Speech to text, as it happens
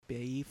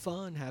Be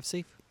fun, have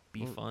safe.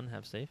 Be fun,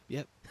 have safe.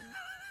 Yep.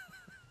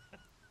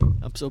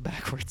 I'm so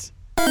backwards.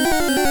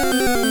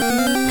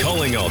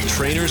 Calling all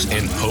trainers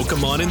and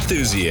Pokemon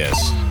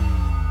enthusiasts.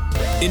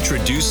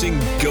 Introducing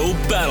Go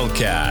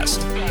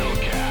Battlecast.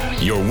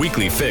 Your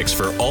weekly fix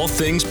for all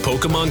things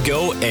Pokemon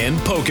Go and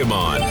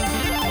Pokemon.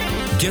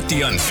 Get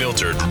the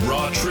unfiltered,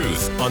 raw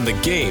truth on the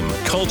game,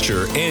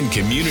 culture, and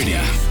community.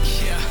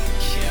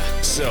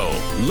 So,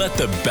 let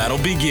the battle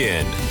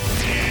begin.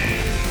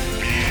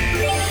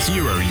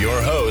 Here are your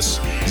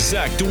hosts,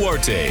 Zach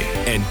Duarte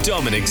and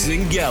Dominic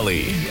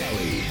Zingali.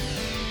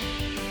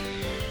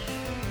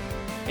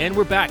 And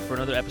we're back for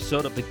another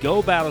episode of the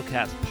Go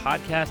Battlecast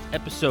podcast,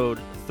 episode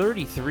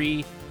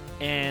 33.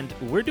 And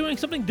we're doing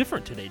something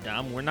different today,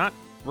 Dom. We're not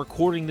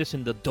recording this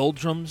in the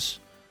doldrums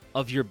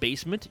of your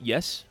basement.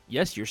 Yes,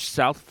 your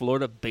South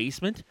Florida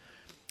basement.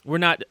 We're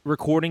not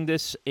recording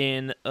this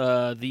in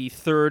the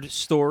third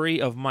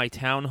story of my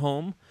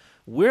townhome.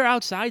 We're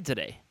outside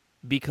today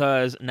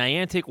because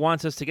Niantic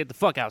wants us to get the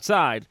fuck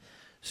outside.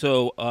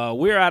 So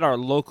we're at our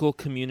local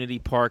community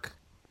park,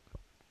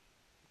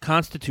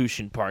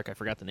 Constitution Park. I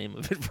forgot the name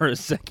of it for a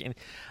second.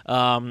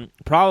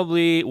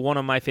 Probably one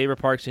of my favorite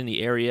parks in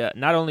the area,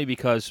 not only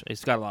because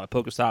it's got a lot of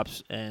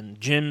Pokestops and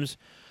gyms.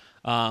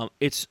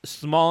 It's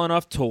small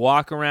enough to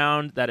walk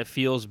around that it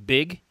feels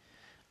big,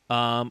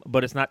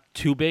 but it's not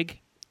too big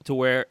to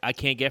where I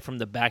can't get from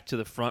the back to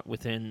the front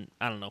within,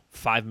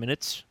 5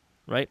 minutes,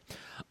 right?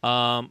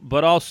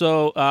 But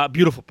also,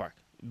 beautiful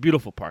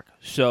park.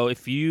 So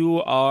if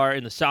you are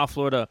in the South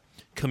Florida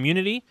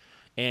community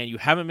and you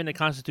haven't been to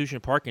Constitution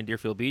Park in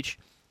Deerfield Beach,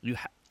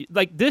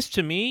 like this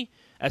to me,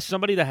 as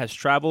somebody that has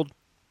traveled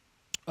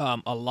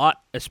a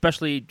lot,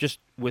 especially just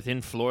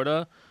within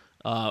Florida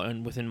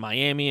and within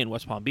Miami and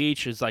West Palm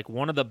Beach, is like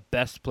one of the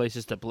best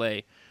places to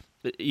play.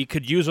 You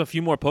could use a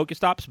few more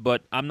Pokestops,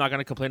 but I'm not going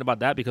to complain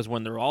about that because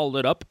when they're all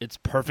lit up, it's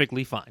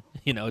perfectly fine.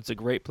 It's a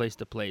great place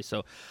to play.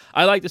 So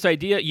I like this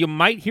idea. You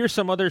might hear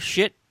some other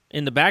shit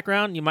in the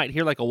background. You might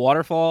hear like a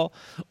waterfall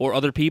or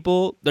other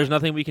people. There's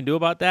nothing we can do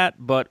about that,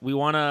 but we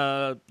want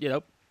to,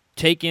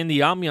 take in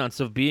the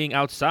ambiance of being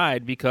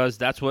outside because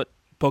that's what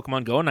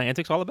Pokemon Go and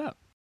Niantic's all about.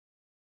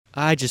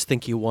 I just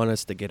think you want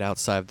us to get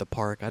outside of the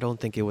park. I don't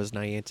think it was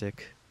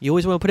Niantic. You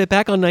always want to put it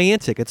back on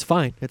Niantic. It's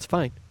fine.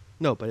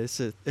 No, but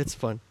it's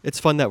fun. It's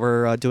fun that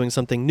we're doing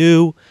something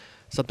new,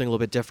 something a little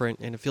bit different,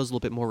 and it feels a little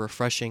bit more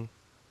refreshing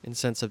in the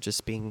sense of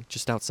just being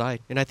just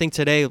outside. And I think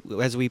today,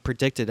 as we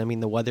predicted,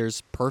 the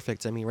weather's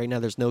perfect. Right now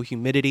there's no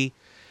humidity,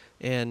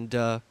 and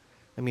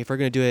if we're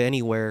going to do it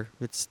anywhere,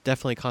 it's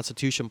definitely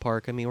Constitution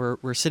Park.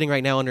 We're sitting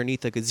right now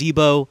underneath a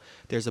gazebo.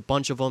 There's a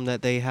bunch of them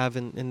that they have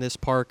in this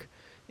park,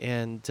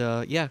 and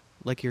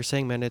like you're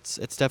saying, man, it's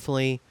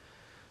definitely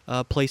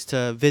a place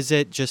to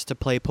visit, just to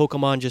play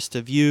Pokemon, just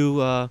to view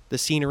the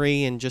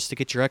scenery, and just to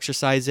get your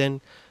exercise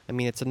in.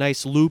 It's a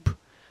nice loop,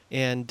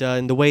 and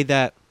in the way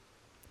that,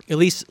 at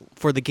least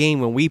for the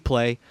game when we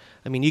play,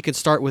 you can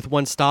start with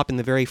one stop in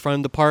the very front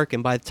of the park,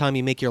 and by the time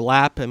you make your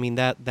lap,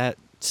 that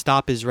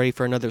stop is ready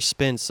for another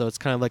spin. So it's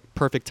kind of like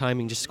perfect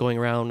timing, just going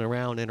around and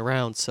around and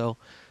around. So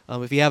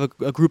if you have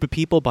a group of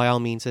people, by all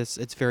means,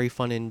 it's very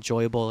fun and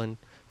enjoyable and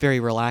very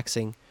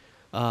relaxing.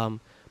 But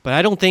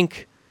I don't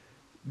think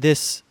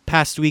this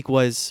past week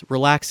was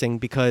relaxing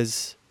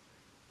because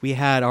we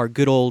had our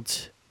good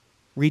old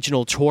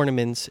regional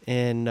tournaments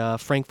in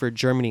Frankfurt,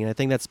 Germany. And I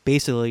think that's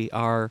basically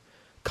our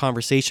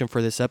conversation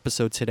for this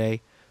episode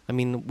today.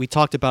 We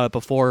talked about it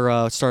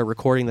before started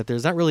recording that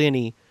there's not really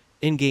any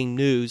in-game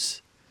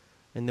news.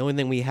 And the only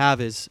thing we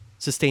have is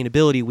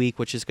Sustainability Week,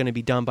 which is going to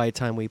be done by the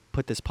time we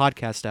put this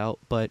podcast out.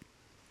 But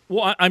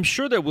I'm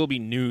sure there will be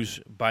news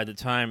by the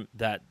time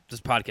that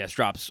this podcast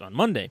drops on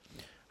Monday.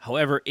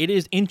 However, it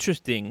is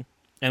interesting,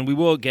 and we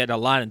will get a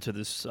lot into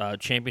this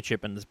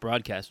championship and this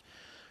broadcast.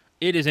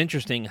 It is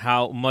interesting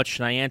how much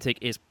Niantic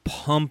is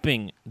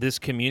pumping this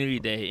community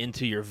day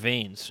into your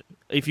veins.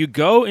 If you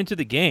go into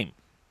the game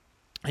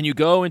and you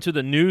go into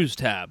the news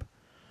tab,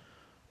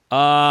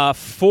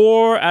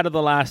 4 out of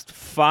the last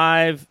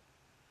 5.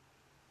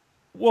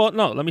 Well,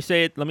 no, let me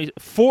say it.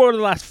 4 of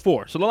the last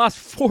 4. So the last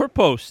 4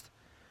 posts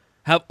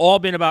have all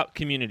been about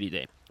Community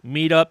Day.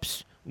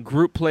 Meetups,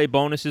 group play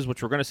bonuses,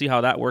 which we're going to see how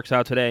that works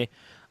out today.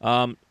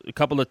 A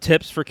couple of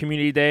tips for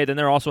Community Day. Then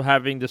they're also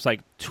having this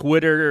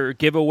Twitter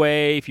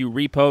giveaway if you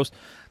repost.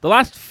 The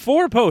last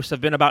 4 posts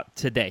have been about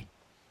today.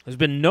 There's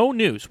been no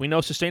news. We know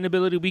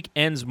Sustainability Week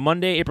ends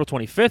Monday, April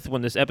 25th,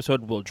 when this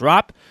episode will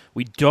drop.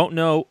 We don't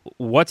know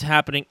what's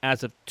happening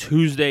as of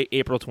Tuesday,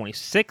 April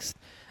 26th,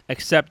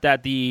 except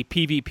that the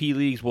PvP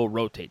leagues will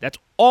rotate. That's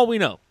all we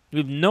know. We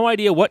have no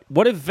idea what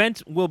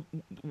event will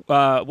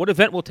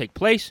take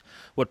place,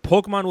 what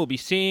Pokemon we'll be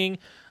seeing.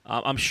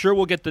 I'm sure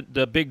we'll get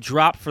the big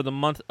drop for the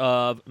month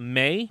of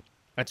May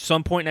at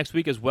some point next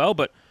week as well.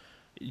 But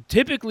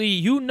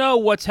typically,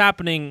 what's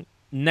happening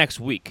next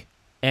week,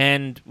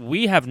 and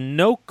we have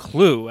no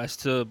clue as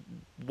to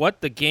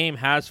what the game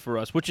has for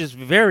us, which is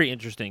very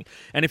interesting.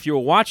 And if you're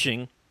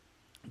watching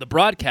the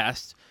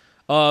broadcast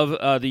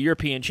of the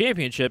European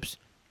Championships,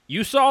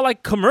 you saw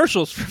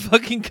commercials for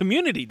fucking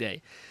Community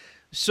Day.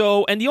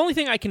 So, and the only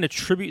thing I can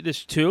attribute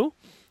this to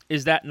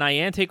is that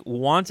Niantic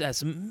wants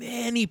as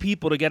many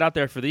people to get out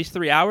there for these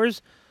 3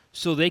 hours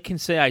so they can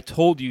say, I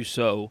told you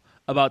so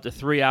about the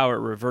 3-hour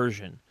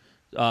reversion.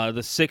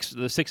 The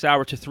 6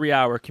 hour to 3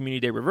 hour community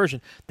day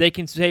reversion. They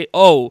can say,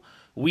 oh,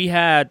 we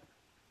had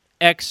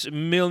X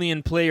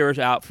million players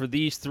out for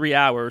these 3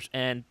 hours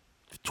and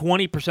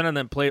 20% of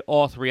them played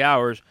all 3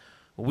 hours.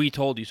 We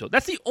told you so.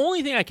 That's the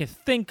only thing I can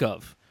think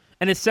of.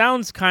 And it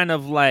sounds kind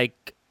of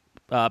like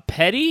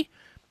petty,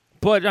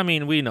 but I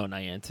mean, we know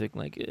Niantic.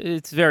 Like,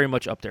 it's very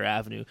much up their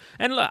avenue.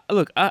 And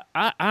look,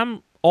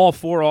 I'm all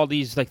for all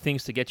these like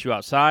things to get you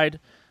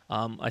outside.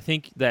 I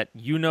think that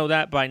you know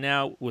that by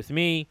now with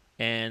me,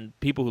 and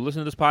people who listen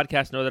to this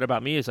podcast know that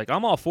about me. It's like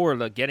I'm all for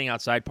the getting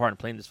outside part and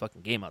playing this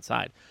fucking game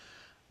outside.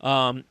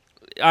 I'm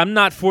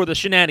not for the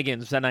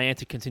shenanigans that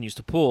Niantic continues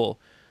to pull.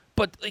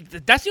 But like,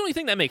 that's the only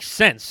thing that makes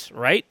sense,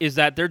 right? Is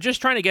that they're just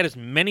trying to get as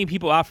many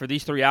people out for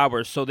these 3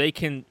 hours so they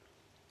can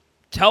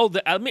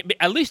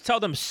at least tell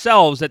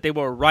themselves that they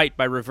were right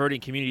by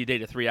reverting community day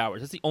to 3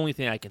 hours. That's the only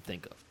thing I can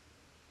think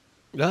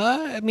of.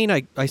 I mean,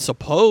 I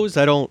suppose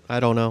I don't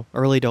know. I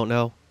really don't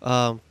know.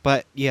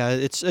 But yeah,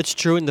 it's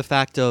true in the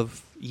fact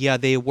of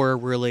they were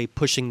really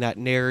pushing that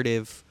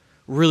narrative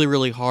really,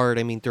 really hard.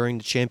 I mean, during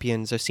the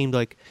Champions, it seemed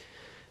like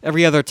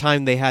every other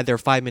time they had their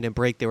 5-minute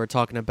break, they were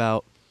talking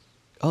about,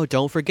 oh,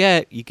 don't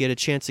forget, you get a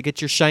chance to get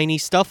your shiny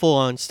Stuffle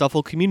on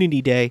Stuffle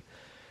Community Day.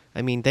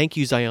 I mean, thank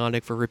you,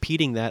 Zionic, for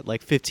repeating that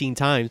like 15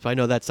 times. But I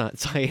know that's not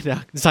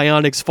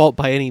Zionic's fault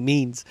by any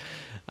means.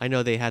 I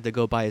know they had to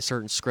go by a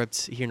certain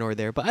script here nor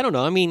there. But I don't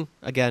know. I mean,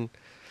 again,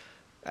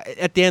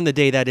 at the end of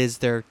the day, that is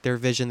their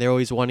vision. They're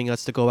always wanting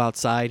us to go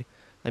outside.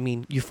 I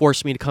mean, you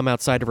forced me to come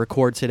outside to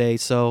record today,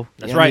 so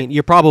that's right. I mean,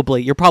 you're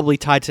probably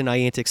tied to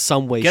Niantic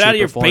some way. Get out of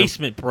your form.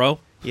 basement, bro.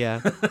 Yeah.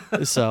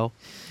 So,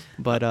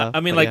 but I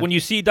mean, like when you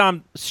see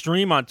Dom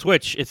stream on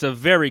Twitch, it's a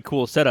very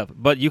cool setup,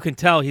 but you can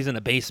tell he's in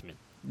a basement.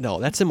 No,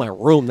 that's in my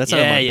room. That's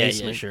not in my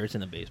basement. Yeah, sure, it's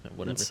in the basement.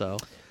 Whatever. And so,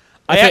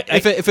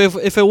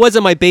 if it was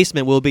in my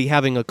basement, we'll be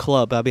having a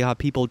club. I'll be have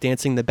people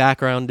dancing in the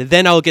background, and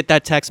then I'll get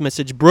that text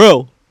message,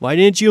 bro. Why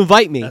didn't you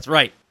invite me? That's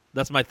right.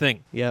 That's my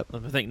thing. Yep.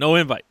 That's my thing. No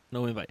invite.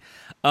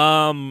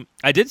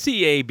 I did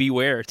see a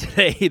Beware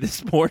today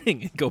this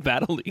morning in Go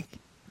Battle League.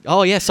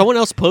 Oh yeah, someone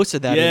else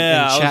posted that in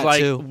chat I was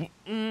like, too.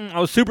 I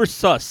was super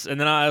sus, and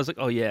then I was like,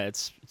 oh yeah,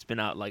 it's been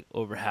out like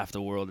over half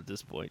the world at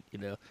this point. You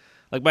know,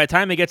 like by the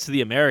time it gets to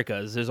the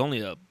Americas, there's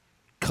only a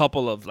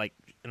couple of like,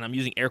 and I'm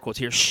using air quotes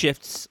here,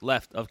 shifts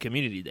left of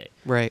Community Day.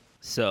 Right.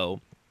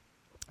 So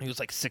I think it was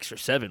like 6 or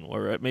 7,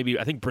 or maybe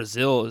I think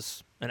Brazil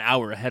is an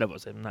hour ahead of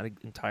us. I'm not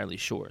entirely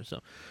sure.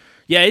 So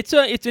yeah, it's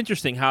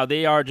interesting how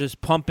they are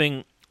just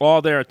pumping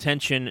all their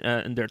attention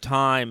and their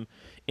time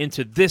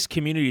into this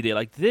Community Day.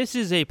 Like, this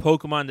is a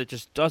Pokemon that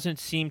just doesn't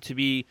seem to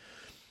be...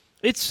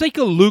 It's like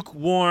a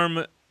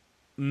lukewarm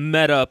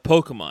meta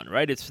Pokemon,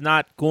 right? It's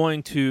not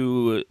going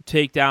to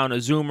take down a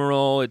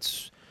Azumarill.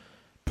 It's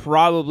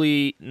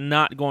probably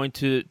not going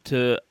to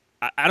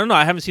I don't know.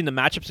 I haven't seen the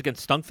matchups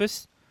against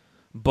Stunfisk,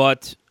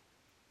 but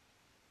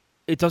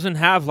it doesn't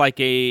have like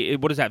a...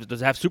 What does it have?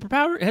 Does it have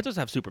superpower? It does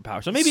have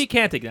superpower. So maybe it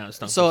can't take down a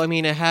Stunfisk. So, I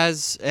mean, it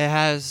has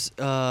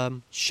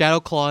Shadow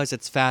Claw as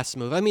its fast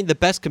move. I mean, the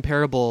best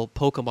comparable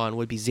Pokemon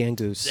would be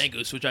Zangoose.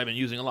 Zangoose, which I've been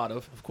using a lot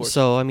of course.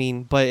 So, I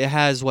mean, but it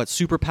has,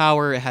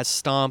 superpower, it has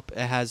Stomp,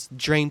 it has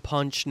Drain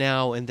Punch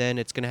now, and then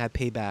it's going to have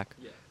Payback.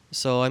 Yeah.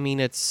 So, I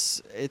mean,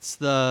 it's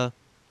the...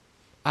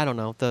 I don't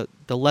know,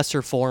 the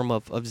lesser form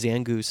of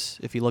Zangoose,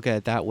 if you look at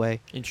it that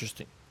way.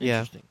 Interesting.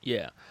 Yeah.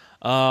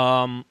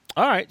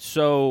 All right,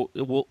 so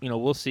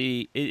we'll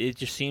see. It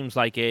just seems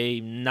like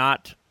a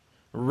not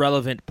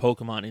relevant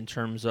Pokemon in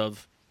terms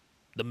of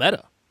the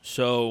meta.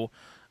 So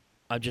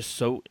I'm just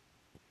so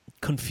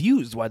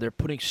confused why they're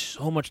putting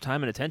so much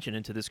time and attention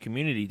into this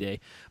Community Day.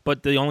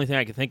 But the only thing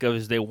I can think of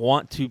is they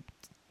want to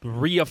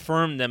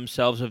reaffirm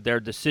themselves of their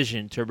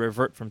decision to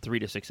revert from 3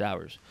 to 6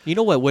 hours. You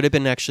know what would have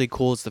been actually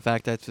cool is the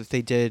fact that if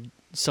they did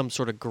some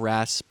sort of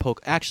grass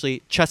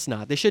actually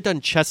Chestnut. They should have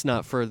done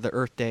Chestnut for the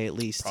Earth Day at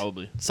least.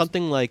 Probably.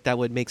 Something like that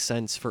would make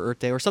sense for Earth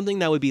Day, or something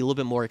that would be a little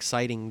bit more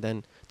exciting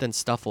than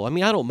Stuffle. I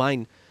mean, I don't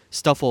mind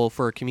Stuffle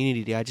for a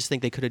Community Day. I just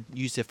think they could have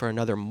used it for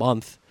another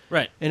month.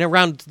 Right. And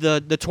around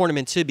the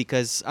tournament too,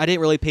 because I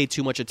didn't really pay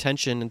too much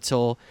attention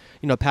until,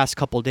 past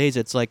couple of days.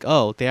 It's like,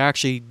 oh, they're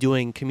actually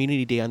doing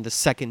Community Day on the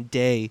second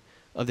day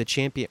of the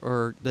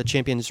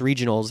Champions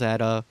Regionals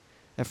at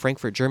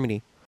Frankfurt,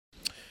 Germany.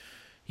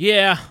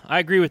 Yeah, I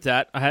agree with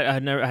that. I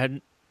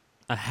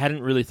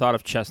hadn't really thought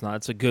of Chestnut.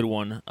 It's a good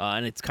one,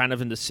 and it's kind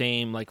of in the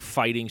same like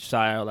fighting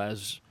style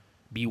as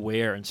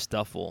Beware and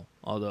Stuffle.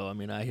 Although, I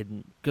mean, I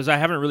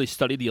haven't really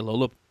studied the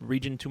Alola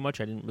region too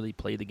much. I didn't really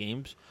play the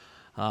games.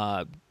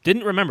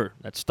 Didn't remember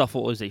that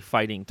Stuffle is a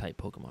fighting type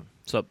Pokemon.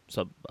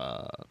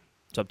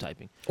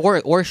 Subtyping.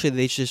 Or should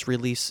they just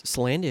release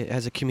Salandit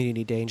as a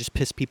Community Day and just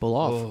piss people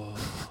off?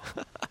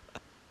 Oh.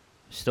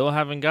 Still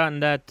haven't gotten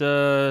that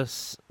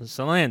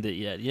Salandit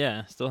yet.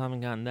 Yeah, still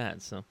haven't gotten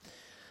that. So,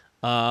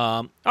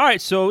 all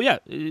right. So yeah,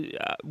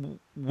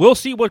 we'll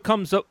see what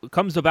comes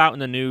about in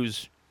the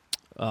news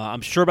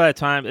I'm sure by the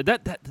time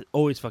that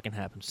always fucking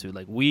happens too.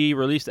 Like we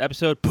release the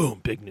episode,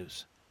 boom, big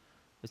news.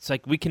 It's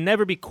like we can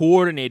never be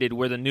coordinated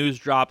where the news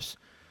drops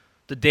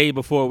the day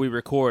before we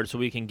record, so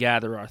we can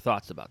gather our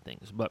thoughts about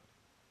things. But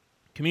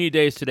community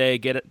days today,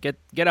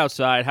 get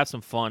outside, have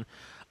some fun.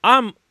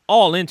 I'm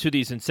all into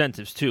these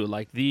incentives too,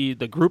 like the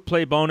group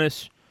play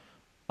bonus.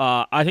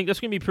 I think that's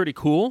gonna be pretty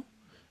cool,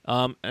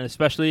 and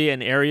especially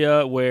an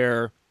area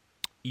where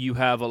you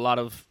have a lot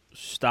of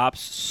stops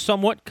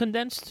somewhat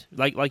condensed,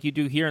 like you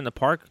do here in the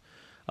park.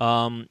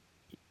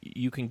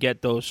 You can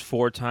get those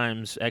 4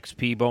 times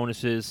XP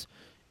bonuses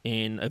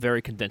in a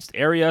very condensed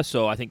area,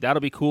 so I think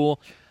that'll be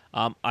cool.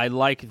 I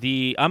like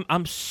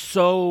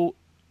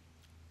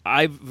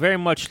I very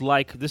much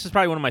like, this is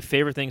probably one of my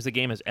favorite things the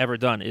game has ever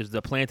done, is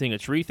the planting a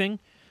tree thing.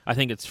 I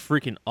think it's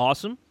freaking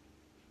awesome.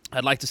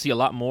 I'd like to see a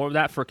lot more of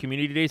that for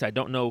community days. I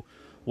don't know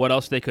what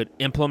else they could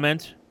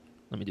implement.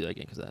 Let me do that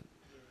again because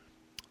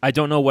I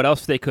don't know what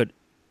else they could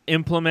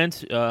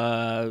implement,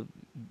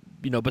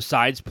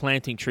 besides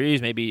planting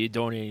trees, maybe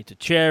donating to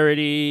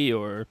charity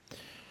or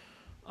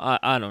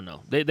I don't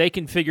know. They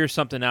can figure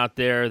something out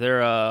there.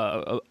 They're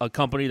a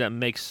company that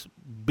makes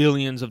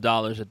billions of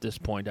dollars at this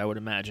point, I would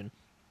imagine.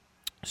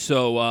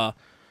 So, I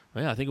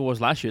think it was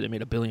last year they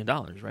made $1 billion,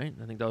 right?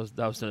 I think that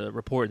was the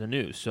report in the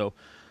news. So,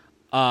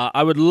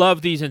 I would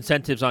love these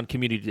incentives on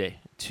Community Day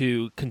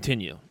to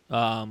continue.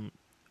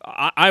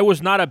 I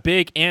was not a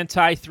big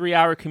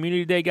anti-3-hour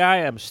Community Day guy.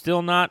 I'm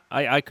still not.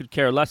 I could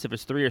care less if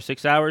it's 3 or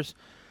 6 hours.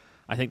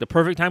 I think the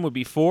perfect time would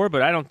be 4,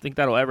 but I don't think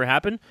that'll ever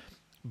happen.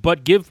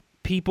 But give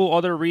people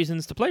other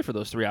reasons to play for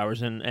those 3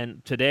 hours.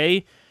 And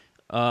today,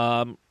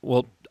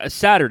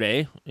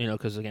 Saturday,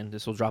 because again,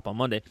 this will drop on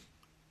Monday,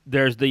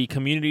 there's the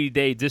Community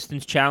Day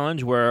Distance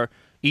Challenge where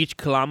each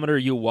kilometer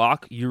you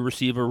walk, you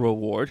receive a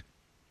reward,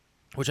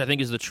 which I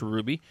think is the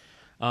Cherubi.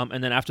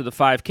 And then after the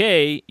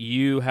 5K,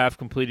 you have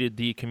completed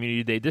the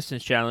Community Day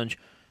Distance Challenge,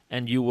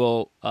 and you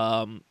will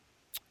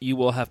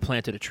have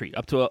planted a tree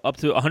up to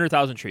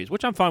 100,000 trees,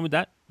 which I'm fine with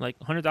that. Like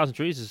 100,000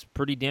 trees is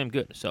pretty damn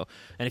good. So,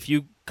 and if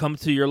you come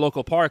to your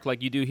local park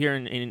like you do here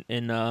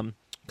in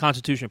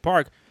Constitution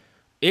Park,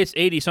 it's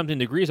 80-something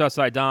degrees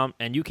outside, Dom,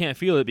 and you can't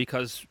feel it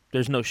because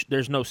there's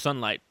no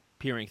sunlight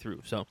peering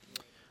through. So,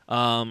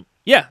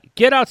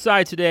 get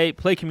outside today,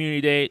 play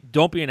Community Day.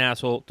 Don't be an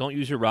asshole. Don't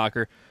use your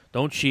rocker.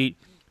 Don't cheat.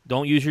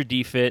 Don't use your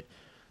DFIT.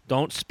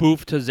 Don't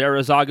spoof to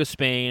Zarazaga,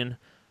 Spain.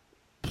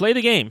 Play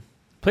the game.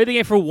 Play the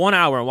game for 1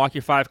 hour and walk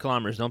your 5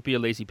 kilometers. Don't be a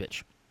lazy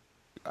bitch.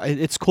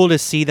 It's cool to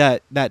see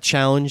that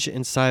challenge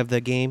inside of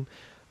the game.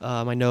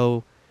 I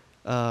know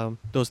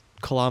those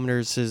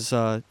kilometers is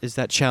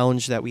that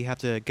challenge that we have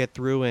to get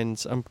through,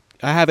 and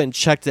I haven't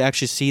checked to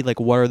actually see like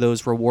what are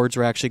those rewards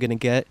we're actually going to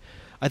get.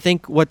 I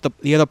think what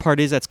the other part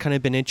is that's kind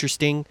of been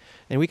interesting,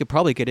 and we could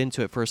probably get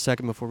into it for a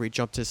second before we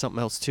jump to something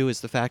else too, is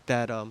the fact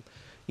that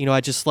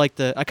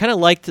I kind of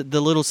liked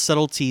the little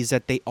subtleties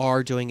that they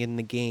are doing in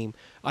the game.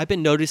 I've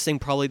been noticing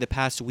probably the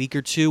past week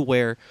or two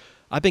where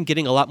I've been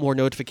getting a lot more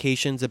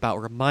notifications about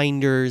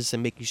reminders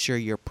and making sure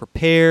you're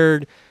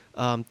prepared.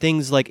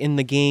 Things like in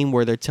the game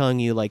where they're telling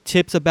you like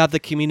tips about the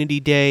community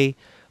day.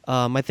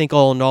 I think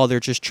all in all, they're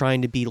just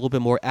trying to be a little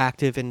bit more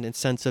active in the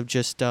sense of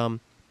just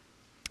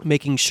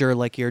making sure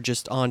like you're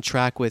just on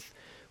track with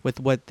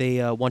what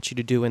they want you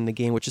to do in the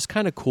game, which is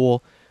kind of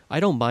cool. I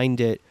don't mind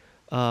it.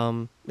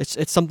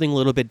 It's something a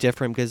little bit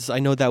different because I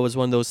know that was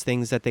one of those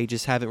things that they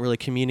just haven't really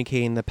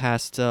communicated in the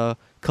past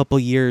couple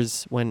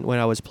years when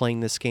I was playing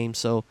this game.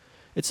 So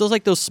it's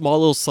those small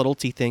little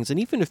subtlety things, and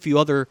even a few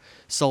other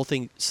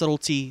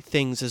subtlety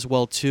things as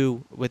well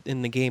too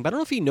within the game. I don't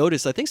know if you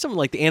noticed. I think something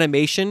like the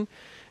animation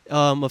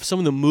of some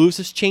of the moves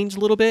has changed a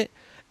little bit,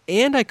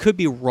 and I could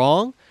be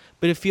wrong,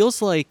 but it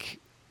feels like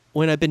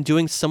when I've been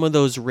doing some of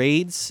those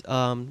raids,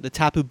 the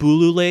Tapu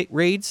Bulu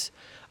raids,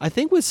 I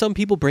think with some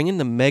people bringing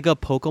the Mega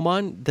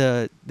Pokemon,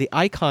 the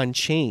icon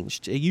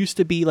changed. It used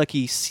to be like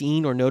you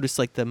seen or noticed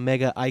like the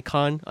Mega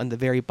icon on the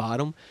very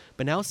bottom,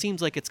 but now it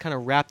seems like it's kind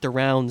of wrapped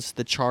around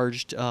the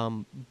charged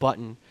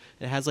button.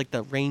 It has like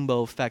the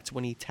rainbow effect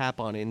when you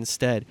tap on it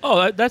instead.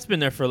 Oh, that's been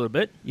there for a little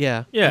bit.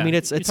 Yeah. Yeah. I mean,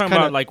 it's talking kind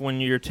about of like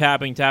when you're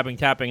tapping,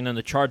 and then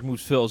the charge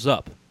move fills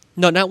up.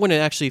 No, not when it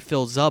actually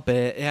fills up.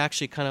 It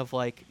actually kind of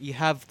like you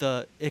have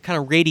it kind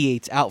of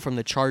radiates out from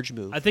the charge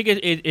move. I think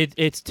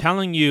it's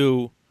telling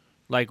you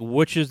like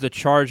which is the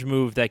charge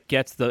move that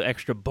gets the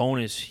extra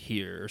bonus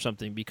here or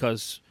something,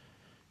 because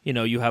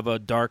you have a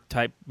dark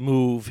type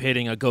move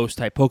hitting a ghost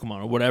type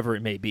Pokemon or whatever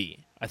it may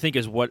be. I think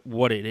is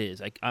what it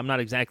is. I'm not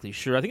exactly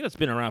sure. I think that's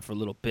been around for a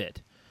little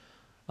bit.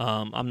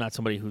 I'm not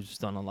somebody who's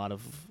done a lot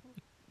of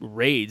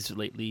raids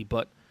lately,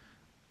 but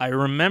I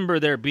remember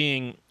there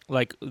being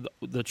like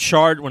the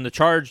charge, when the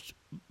charged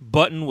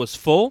button was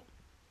full,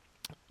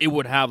 it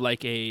would have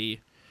like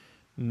a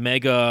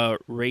mega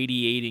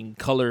radiating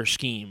color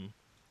scheme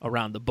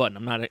around the button.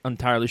 I'm not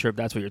entirely sure if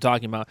that's what you're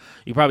talking about.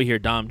 You probably hear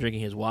Dom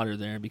drinking his water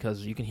there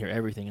because you can hear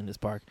everything in this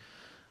park.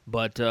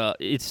 But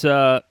it's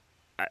I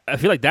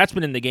feel like that's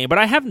been in the game. But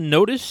I have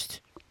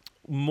noticed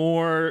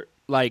more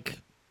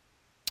like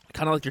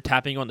kind of like you're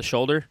tapping you on the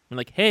shoulder and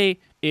like, hey,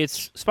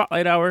 it's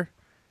Spotlight Hour.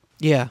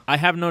 Yeah. I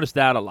have noticed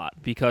that a lot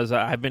because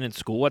I've been in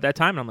school at that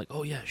time, and I'm like,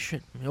 oh, yeah,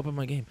 shit, let me open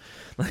my game.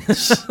 Let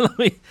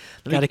me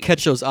Got to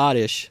catch those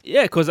oddish.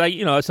 Yeah, because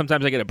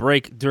sometimes I get a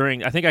break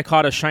during. I think I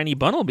caught a shiny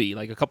Bunnelby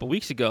like a couple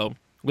weeks ago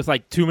with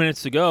like 2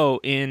 minutes to go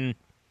in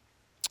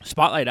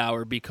Spotlight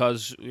Hour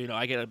because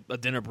I get a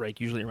dinner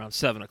break usually around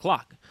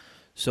 7:00.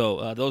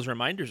 So those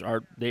reminders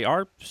are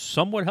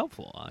somewhat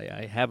helpful.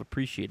 I have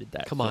appreciated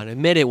that. Come on,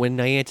 admit it when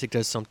Niantic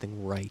does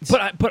something right.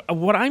 But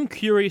what I'm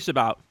curious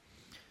about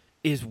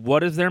is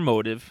what is their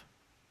motive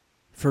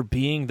for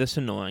being this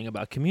annoying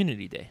about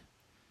Community Day?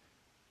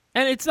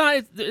 And it's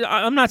not.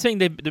 I'm not saying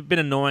they've been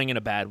annoying in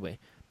a bad way,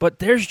 but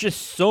there's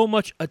just so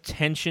much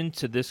attention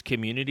to this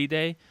Community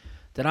Day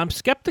that I'm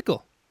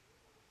skeptical,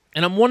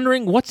 and I'm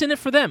wondering what's in it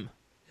for them.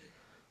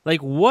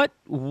 Like, what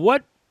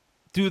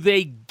do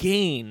they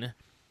gain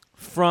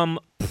from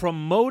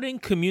promoting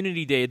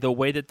Community Day the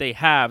way that they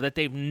have, that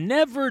they've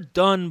never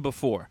done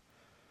before?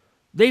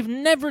 They've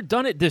never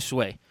done it this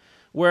way,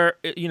 where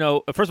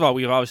first of all,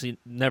 we've obviously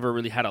never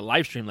really had a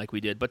live stream like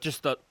we did, but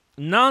just the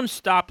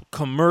nonstop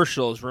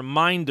commercials,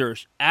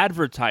 reminders,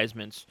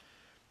 advertisements,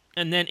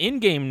 and then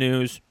in-game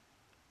news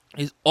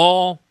is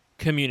all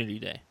Community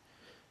Day.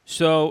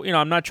 So,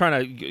 I'm not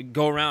trying to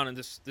go around in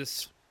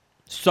this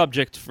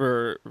subject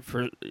for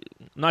I'm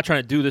not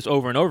trying to do this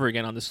over and over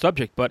again on this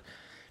subject, but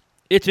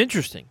it's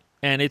interesting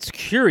and it's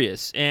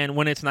curious. And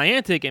when it's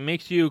Niantic, it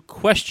makes you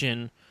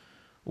question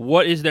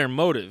what is their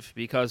motive,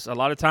 because a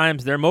lot of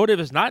times their motive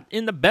is not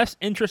in the best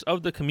interest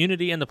of the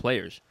community and the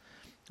players.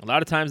 A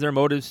lot of times their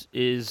motives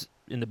is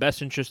in the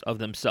best interest of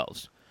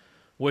themselves,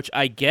 which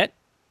I get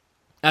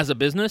as a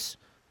business,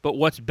 but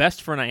what's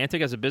best for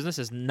Niantic as a business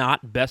is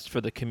not best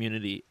for the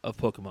community of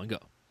Pokemon Go.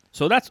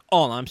 So that's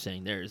all I'm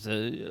saying.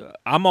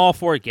 I'm all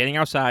for it, getting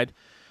outside,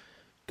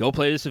 go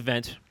play this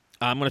event.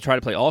 I'm going to try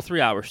to play all 3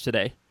 hours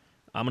today.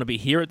 I'm going to be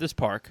here at this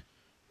park,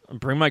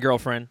 bring my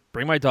girlfriend,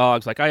 bring my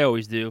dogs like I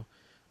always do,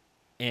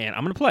 and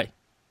I'm going to play.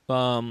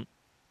 And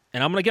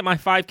I'm going to get my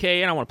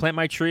 5K in. I want to plant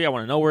my tree. I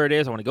want to know where it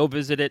is. I want to go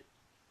visit it,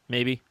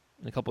 maybe,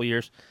 in a couple of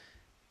years.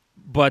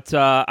 But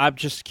I'm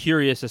just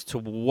curious as to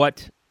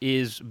what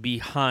is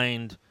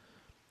behind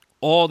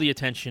all the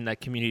attention that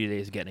Community Day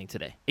is getting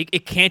today.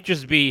 It can't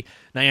just be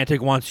Niantic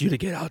wants you to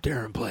get out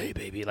there and play,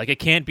 baby. Like, it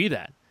can't be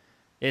that.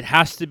 It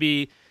has to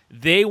be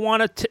they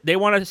want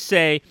to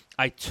say,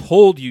 I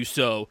told you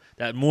so,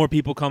 that more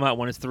people come out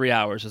when it's 3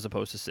 hours as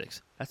opposed to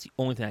 6. That's the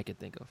only thing I can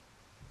think of.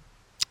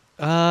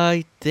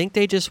 I think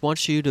they just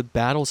want you to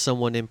battle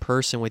someone in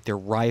person with their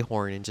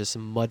Rhyhorn and just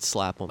mud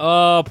slap them.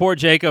 Oh, poor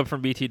Jacob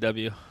from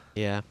BTW.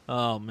 Yeah.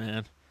 Oh,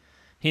 man.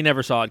 He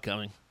never saw it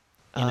coming.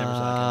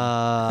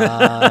 Yeah.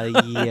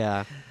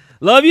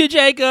 Love you,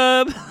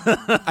 Jacob.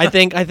 I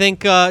think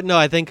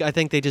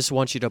they just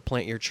want you to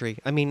plant your tree.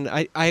 I mean,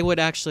 I would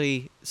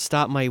actually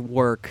stop my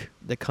work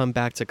to come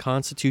back to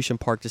Constitution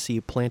Park to see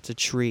you plant a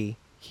tree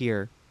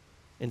here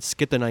and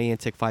skip the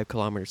Niantic 5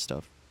 kilometer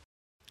stuff.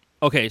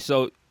 Okay,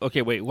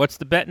 wait, what's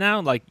the bet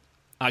now? Like,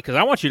 because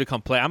I want you to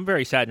come play. I'm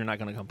very sad you're not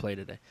going to come play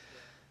today.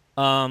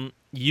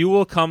 You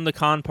will come to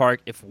Con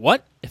Park if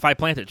what? If I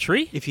plant a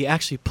tree? If you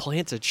actually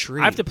plant a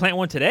tree. I have to plant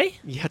one today?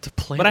 You have to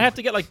plant But I have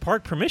to get, like,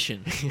 park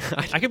permission.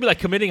 I could be, like,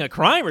 committing a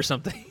crime or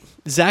something.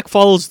 Zach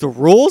follows the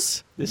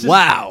rules? This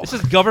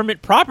is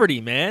government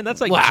property, man.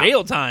 That's like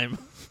jail time.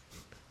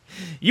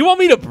 You want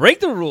me to break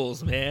the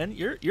rules, man.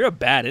 You're a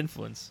bad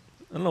influence.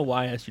 I don't know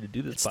why I asked you to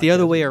do this. It's the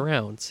other way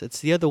around.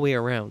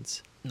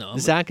 No,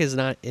 Zach is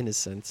not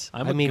innocent.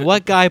 I mean,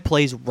 what guy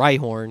plays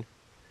Rhyhorn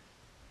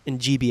in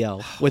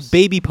GBL with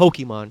baby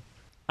Pokemon?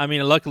 I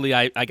mean, luckily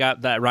I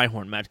got that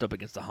Rhyhorn matched up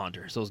against the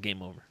Haunter, so it's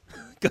game over.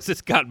 Because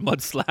it's got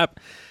Mud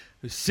Slap.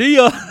 See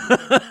ya!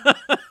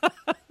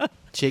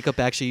 Jacob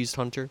actually used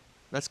Hunter.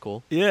 That's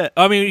cool. Yeah.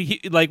 I mean,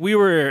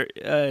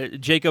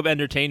 Jacob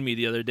entertained me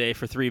the other day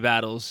for 3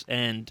 battles,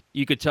 and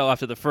you could tell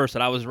after the first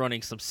that I was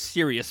running some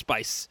serious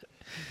spice.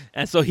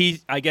 And so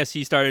I guess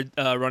he started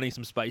running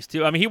some spice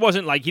too. I mean, he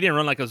didn't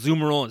run like a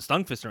Zoomerol and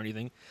Stunfisk or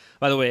anything.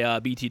 By the way,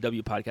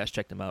 BTW podcast,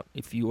 check them out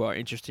if you are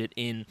interested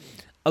in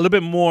a little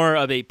bit more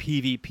of a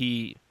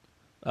PvP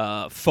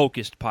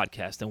focused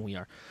podcast than we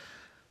are.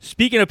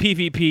 Speaking of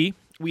PvP,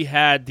 we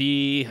had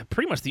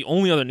pretty much the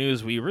only other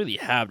news we really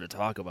have to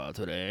talk about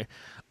today.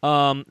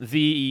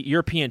 The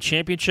European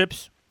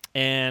Championships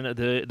and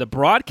the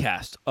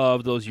broadcast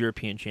of those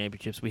European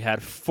Championships. We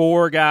had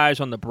 4 guys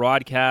on the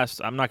broadcast.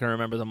 I'm not going to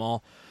remember them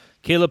all.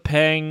 Caleb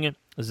Peng,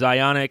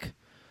 Zionic.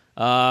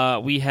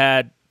 We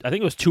had, I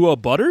think it was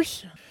 2-0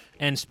 Butters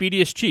and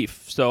Speediest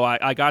Chief. So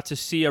I got to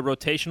see a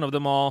rotation of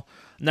them all.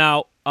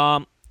 Now,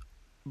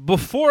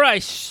 before I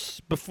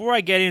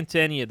get into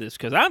any of this,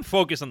 because I'm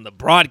focused on the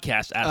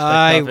broadcast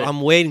aspect of it.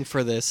 I'm waiting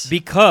for this.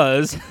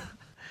 Because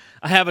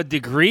I have a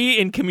degree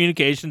in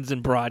communications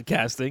and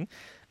broadcasting.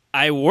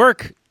 I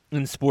work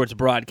in sports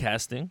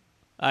broadcasting.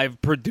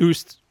 I've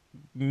produced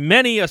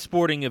many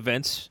sporting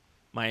events,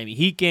 Miami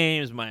Heat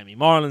games, Miami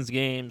Marlins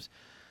games.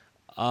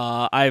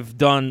 I've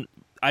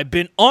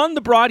been on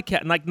the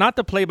broadcast, like not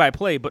the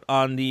play-by-play, but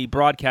on the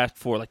broadcast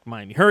for like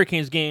Miami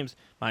Hurricanes games,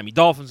 Miami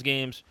Dolphins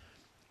games,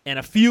 and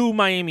a few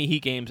Miami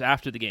Heat games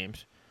after the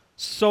games.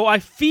 So I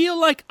feel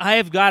like I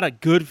have got a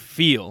good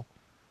feel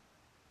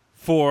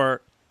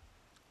for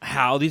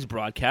how these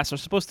broadcasts are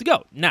supposed to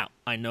go. Now,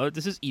 I know that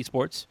this is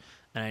esports,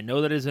 and I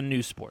know that it is a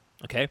new sport,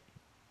 okay?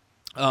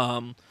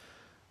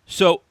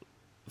 So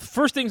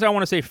first things I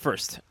want to say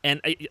first,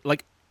 and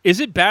is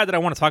it bad that I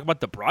want to talk about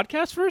the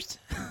broadcast first?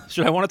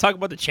 Should I want to talk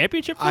about the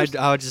championship first?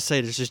 I would just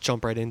say to just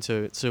jump right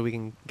into it so we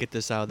can get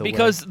this out of the way.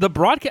 Because the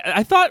broadcast,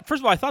 I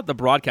thought the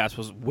broadcast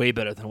was way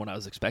better than what I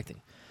was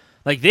expecting.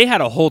 Like, they had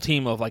a whole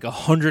team of like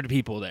 100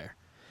 people there,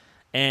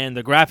 and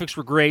the graphics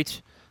were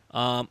great.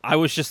 I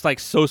was just like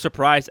so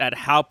surprised at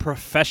how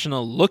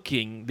professional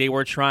looking they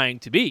were trying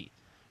to be,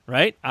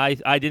 right?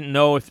 I didn't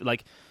know if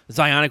like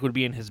Zionic would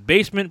be in his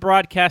basement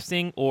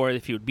broadcasting or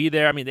if he would be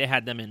there. I mean, they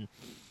had them in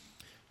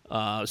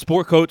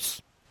sport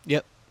coats.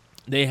 Yep.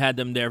 They had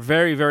them there,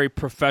 very, very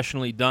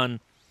professionally done.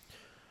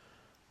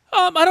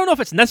 I don't know if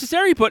it's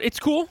necessary, but it's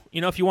cool.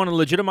 You know, if you want to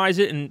legitimize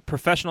it and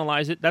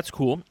professionalize it, that's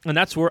cool. And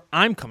that's where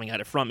I'm coming at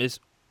it from is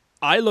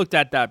I looked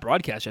at that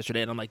broadcast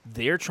yesterday, and I'm like,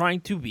 they're trying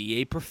to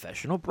be a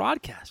professional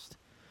broadcast.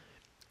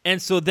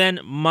 And so then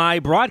my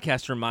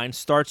broadcaster mind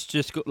starts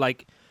just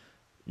like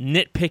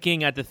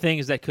nitpicking at the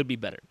things that could be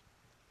better.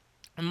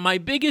 And my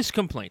biggest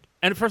complaint,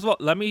 and first of all,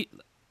 not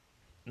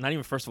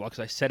even first of all,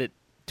 because I said it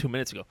 2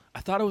 minutes ago,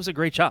 I thought it was a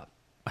great job.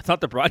 I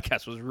thought the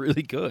broadcast was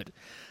really good.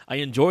 I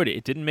enjoyed it.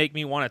 It didn't make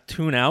me want to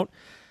tune out.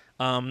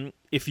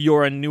 If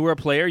you're a newer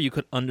player, you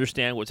could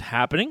understand what's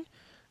happening.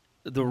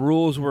 The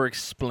rules were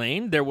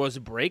explained. There was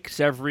breaks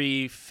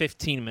every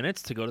 15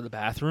 minutes to go to the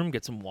bathroom,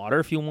 get some water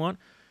if you want.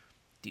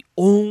 The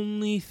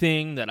only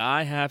thing that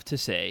I have to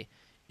say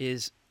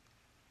is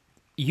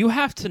you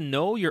have to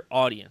know your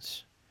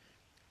audience.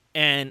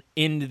 And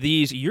in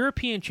these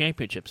European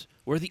championships,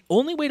 where the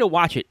only way to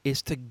watch it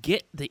is to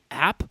get the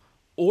app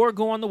or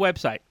go on the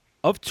website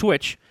of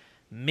Twitch,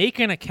 make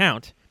an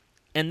account,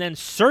 and then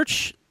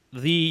search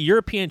the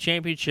European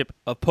Championship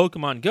of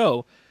Pokemon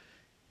Go,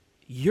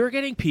 you're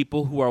getting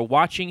people who are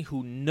watching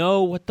who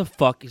know what the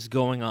fuck is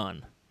going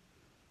on.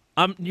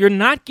 You're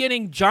not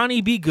getting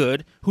Johnny B.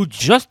 Good, who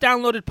just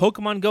downloaded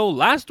Pokemon Go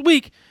last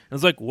week, and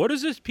was like, what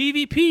is this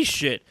PvP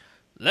shit?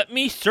 Let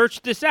me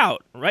search this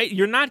out, right?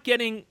 You're not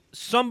getting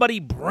somebody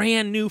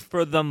brand new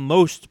for the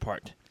most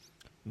part.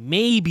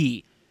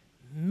 Maybe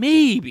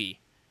 3%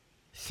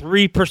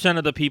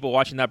 of the people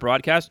watching that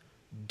broadcast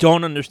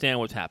don't understand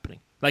what's happening.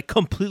 Like,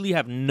 completely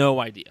have no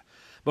idea.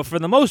 But for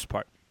the most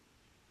part,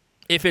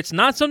 if it's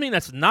not something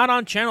that's not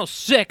on Channel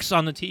 6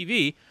 on the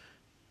TV,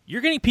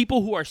 you're getting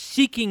people who are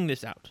seeking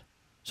this out.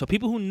 So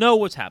people who know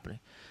what's happening.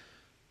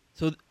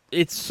 So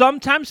it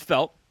sometimes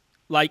felt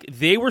like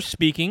they were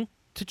speaking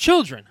to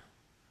children,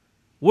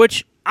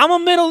 which I'm a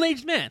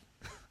middle-aged man.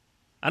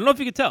 I don't know if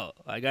you could tell.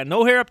 I got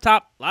no hair up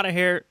top, a lot of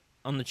hair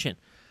on the chin.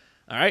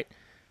 All right?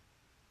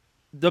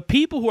 The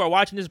people who are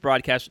watching this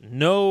broadcast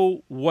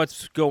know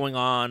what's going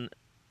on.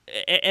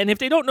 And if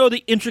they don't know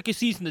the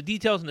intricacies and the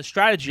details and the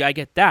strategy, I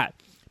get that.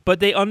 But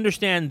they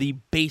understand the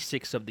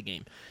basics of the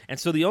game. And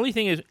so the only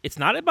thing is, it's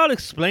not about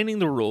explaining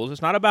the rules.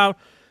 It's not about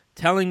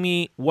telling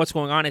me what's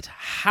going on. It's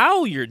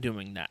how you're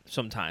doing that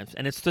sometimes.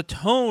 And it's the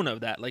tone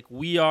of that. Like,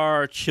 we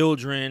are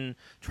children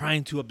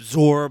trying to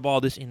absorb all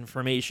this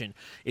information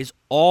is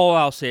all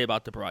I'll say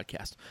about the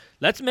broadcast.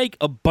 Let's make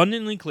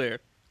abundantly clear,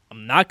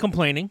 I'm not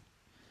complaining.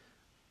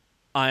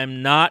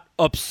 I'm not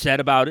upset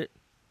about it.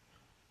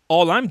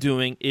 All I'm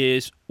doing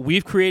is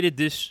we've created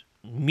this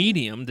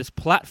medium, this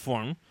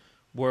platform,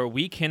 where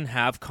we can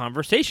have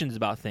conversations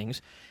about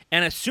things.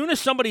 And as soon as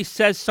somebody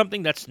says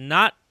something that's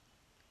not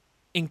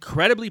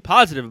incredibly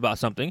positive about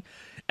something,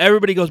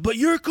 everybody goes, but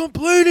you're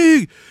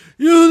complaining.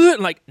 You're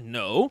like,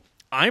 no,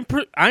 I'm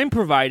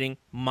providing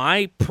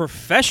my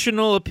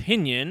professional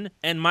opinion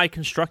and my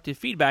constructive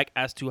feedback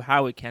as to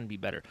how it can be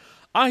better.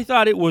 I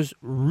thought it was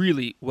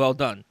really well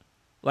done.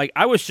 Like,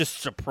 I was just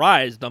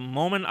surprised the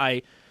moment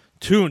I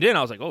tuned in.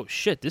 I was like, oh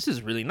shit, this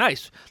is really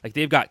nice. Like,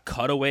 they've got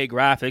cutaway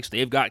graphics,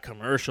 they've got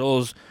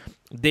commercials,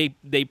 they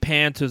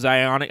pan to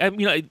Zionic. I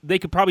mean, they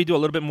could probably do a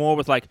little bit more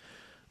with like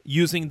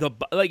using the,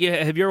 like,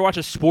 have you ever watched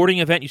a sporting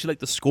event? You see like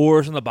the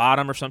scores on the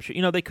bottom or some shit.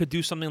 You know, they could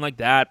do something like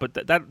that, but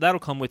that'll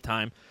come with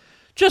time.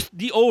 Just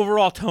the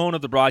overall tone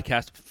of the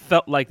broadcast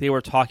felt like they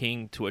were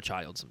talking to a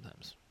child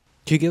sometimes.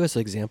 Can you give us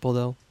an example,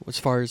 though, as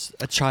far as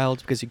a child?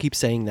 Because you keep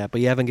saying that,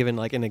 but you haven't given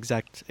like an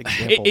exact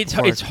example.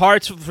 It's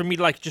hard for me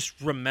to like just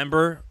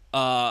remember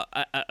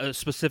a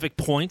specific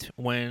point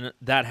when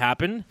that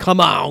happened. Come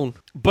on.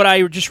 But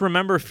I just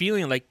remember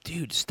feeling like,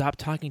 dude, stop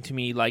talking to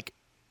me like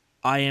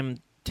I am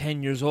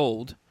 10 years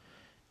old.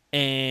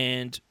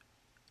 And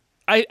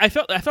I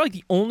felt like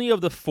the only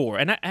of the four,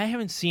 and I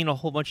haven't seen a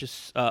whole bunch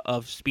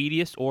of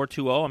Speediest or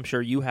 2-0. I'm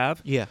sure you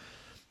have. Yeah.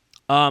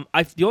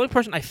 The only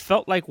person I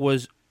felt like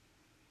was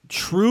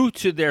true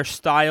to their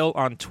style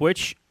on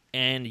Twitch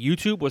and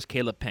YouTube was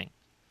Caleb Peng.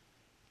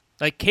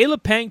 Like,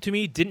 Caleb Peng to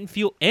me didn't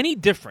feel any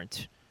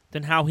different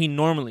than how he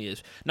normally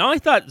is. Now, I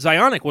thought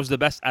Zionic was the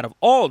best out of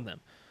all of them,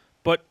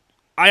 but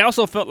I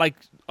also felt like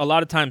a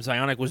lot of times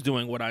Zionic was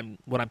doing what I'm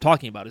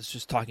talking about. Is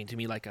just talking to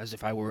me like as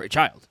if I were a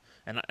child,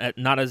 and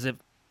not as if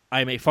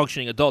I'm a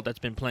functioning adult that's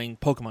been playing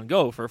Pokemon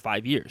Go for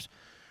 5 years.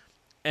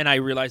 And I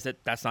realize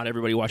that that's not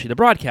everybody watching the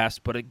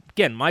broadcast. But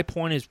again, my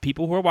point is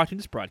people who are watching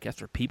this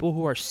broadcast are people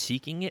who are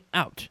seeking it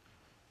out,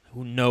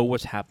 who know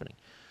what's happening.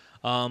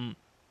 And,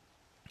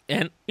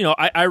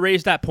 I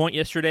raised that point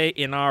yesterday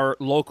in our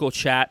local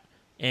chat,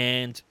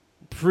 and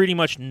pretty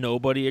much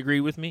nobody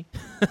agreed with me,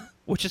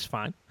 which is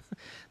fine.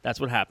 That's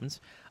what happens.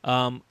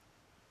 But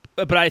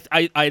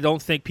I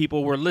don't think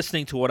people were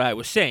listening to what I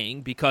was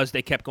saying because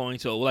they kept going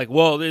to, like,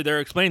 well, they're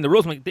explaining the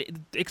rules. I'm like, they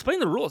explain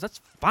the rules.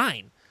 That's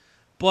fine.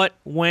 But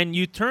when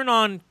you turn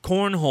on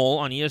Cornhole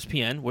on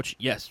ESPN, which,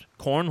 yes,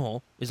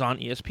 Cornhole is on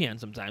ESPN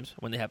sometimes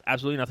when they have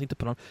absolutely nothing to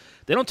put on,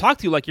 they don't talk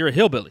to you like you're a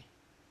hillbilly.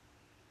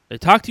 They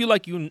talk to you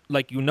like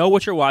you know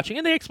what you're watching,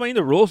 and they explain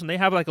the rules, and they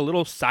have like a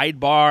little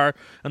sidebar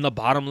in the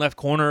bottom left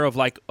corner of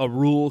like a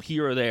rule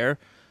here or there.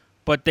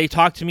 But they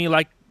talk to me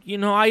like,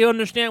 I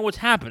understand what's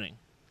happening.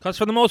 Because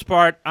for the most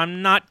part,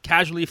 I'm not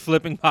casually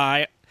flipping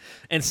by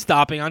and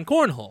stopping on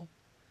Cornhole.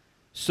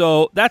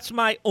 So that's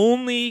my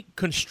only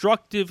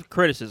constructive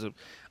criticism.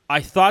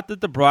 I thought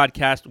that the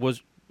broadcast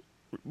was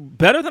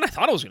better than I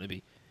thought it was going to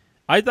be.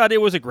 I thought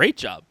it was a great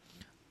job,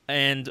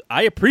 and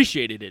I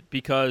appreciated it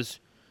because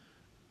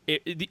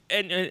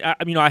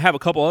I have a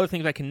couple other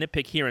things I can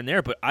nitpick here and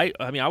there, but I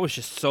was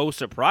just so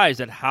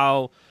surprised at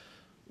how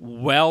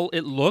well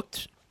it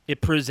looked. It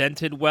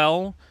presented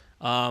well.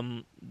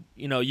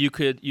 You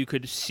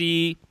could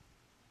see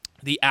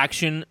the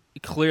action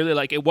clearly.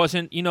 Like it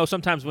wasn't,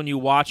 sometimes when you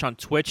watch on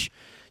Twitch,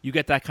 you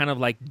get that kind of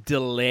like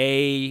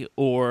delay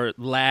or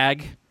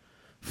lag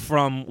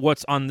from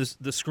what's on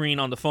the screen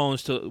on the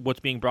phones to what's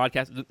being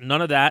broadcast.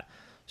 None of that.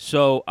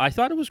 So I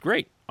thought it was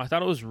great. I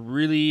thought it was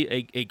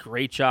really a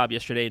great job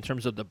yesterday in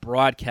terms of the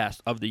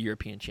broadcast of the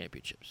European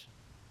Championships.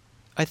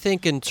 I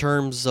think in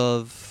terms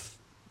of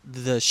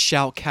the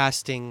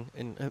shoutcasting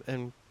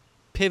and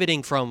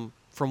pivoting from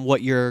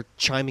what you're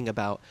chiming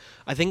about,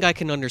 I think I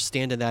can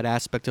understand in that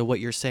aspect of what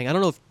you're saying. I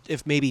don't know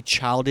if maybe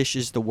childish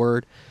is the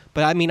word,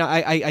 but I mean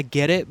I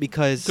get it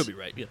because could be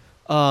right.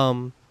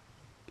 Yeah.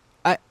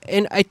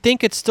 I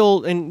think it's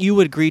still, and you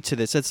would agree to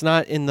this, it's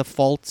not in the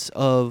fault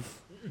of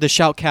the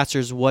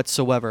shoutcasters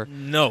whatsoever.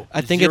 No,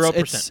 I think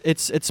 0%.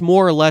 it's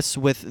more or less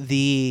with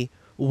the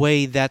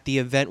way that the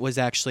event was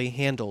actually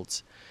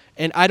handled.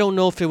 And I don't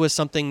know if it was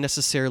something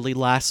necessarily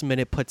last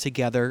minute put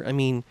together. I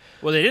mean,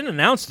 well, they didn't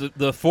announce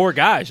the 4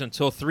 guys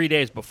until 3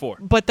 days before.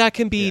 But that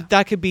could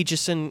be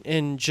just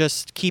in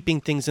just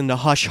keeping things in the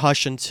hush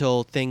hush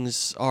until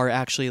things are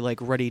actually like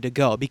ready to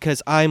go.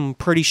 Because I'm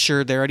pretty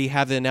sure they already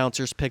have the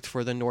announcers picked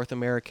for the North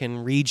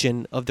American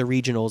region of the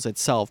regionals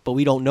itself, but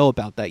we don't know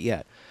about that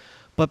yet.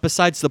 But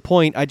besides the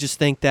point, I just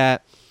think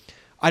that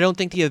I don't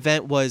think the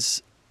event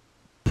was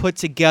put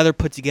together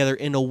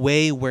in a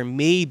way where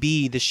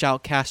maybe the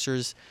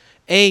shoutcasters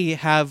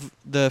have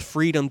the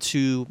freedom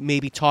to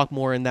maybe talk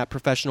more in that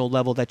professional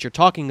level that you're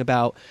talking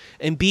about,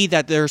 and B,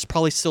 that there's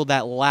probably still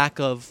that lack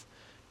of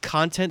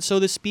content, so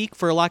to speak,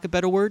 for a lack of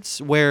better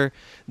words, where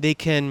they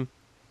can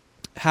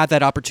have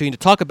that opportunity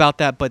to talk about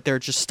that, but they're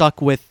just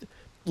stuck with,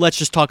 let's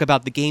just talk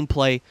about the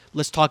gameplay,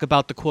 let's talk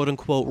about the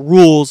quote-unquote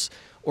rules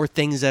or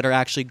things that are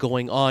actually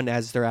going on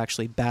as they're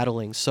actually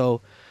battling. So,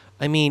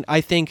 I mean,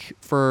 I think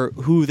for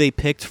who they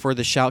picked for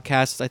the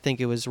shoutcasts, I think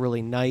it was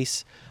really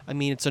nice. I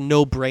mean, it's a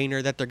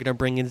no-brainer that they're going to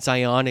bring in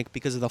Zionic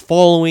because of the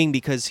following,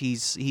 because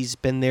he's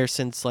been there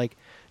since, like,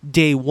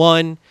 day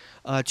one.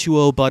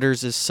 2-0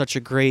 Butters is such a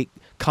great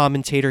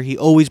commentator. He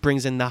always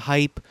brings in the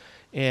hype.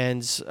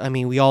 And, I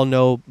mean, we all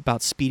know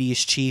about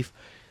Speediest Chief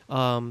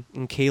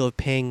and Caleb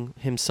Pang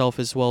himself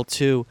as well,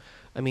 too.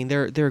 I mean,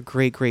 they're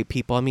great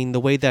people. I mean, the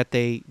way that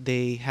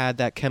they had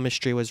that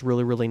chemistry was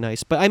really, really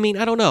nice. But, I mean,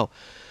 I don't know.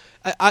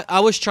 I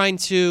was trying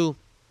to...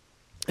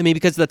 I mean,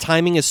 because the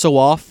timing is so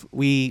off,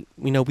 we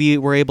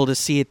were able to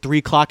see it 3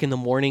 o'clock in the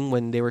morning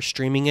when they were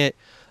streaming it.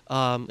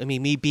 I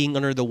mean, me being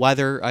under the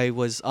weather, I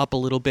was up a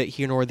little bit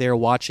here nor there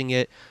watching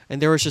it.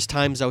 And there was just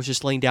times I was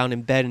just laying down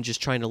in bed and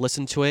just trying to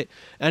listen to it.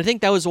 And I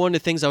think that was one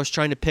of the things I was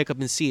trying to pick up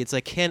and see. It's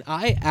like, can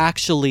I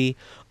actually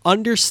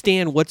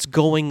understand what's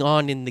going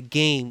on in the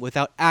game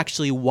without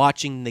actually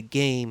watching the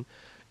game?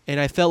 And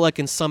I felt like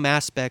in some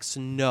aspects,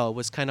 no, it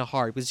was kind of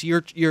hard. Because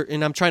you're,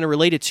 and I'm trying to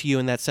relate it to you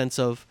in that sense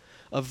of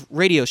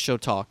radio show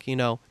talk, in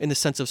the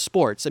sense of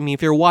sports. I mean,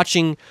 if you're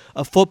watching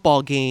a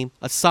football game,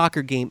 a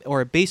soccer game,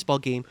 or a baseball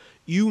game,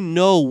 you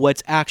know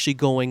what's actually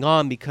going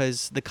on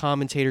because the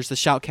commentators, the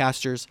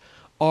shoutcasters,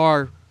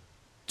 are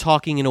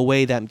talking in a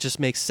way that just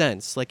makes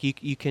sense. Like,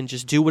 you can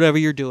just do whatever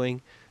you're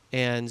doing,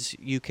 and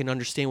you can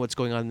understand what's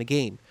going on in the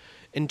game.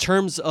 In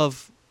terms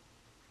of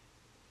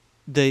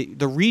the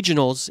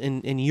regionals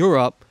in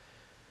Europe,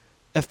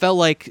 it felt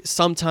like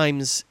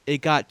sometimes it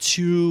got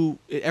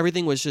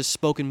everything was just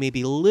spoken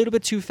maybe a little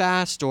bit too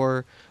fast,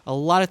 or a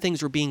lot of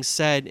things were being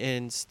said,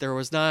 and there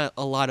was not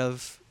a lot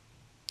of,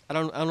 I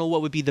don't know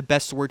what would be the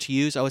best word to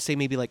use. I would say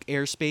maybe like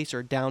airspace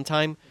or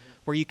downtime,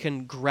 where you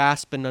can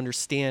grasp and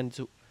understand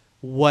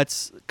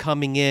what's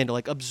coming in, to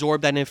like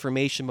absorb that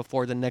information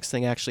before the next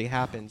thing actually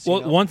happens.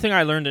 Well, one thing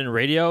I learned in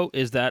radio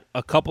is that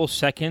a couple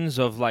seconds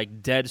of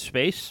like dead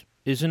space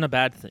isn't a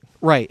bad thing.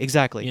 Right,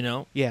 exactly. You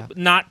know? Yeah.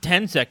 Not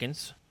 10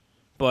 seconds,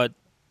 but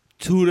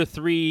 2 to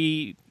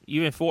 3,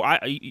 even 4.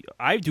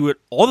 I do it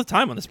all the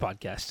time on this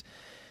podcast.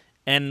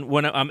 And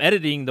when I'm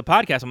editing the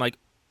podcast, I'm like,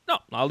 no,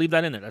 I'll leave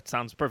that in there. That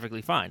sounds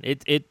perfectly fine.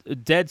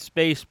 Dead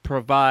space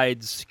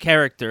provides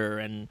character,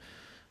 and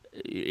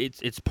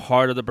it's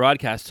part of the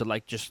broadcast to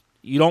like just,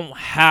 you don't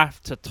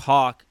have to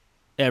talk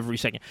every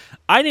second.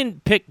 I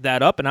didn't pick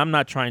that up, and I'm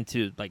not trying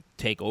to like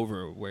take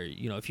over where,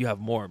 if you have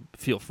more,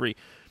 feel free.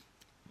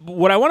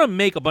 What I want to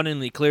make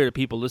abundantly clear to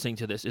people listening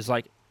to this is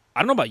like,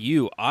 I don't know about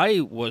you,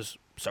 I was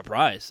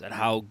surprised at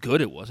how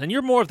good it was. And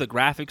you're more of the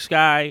graphics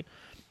guy.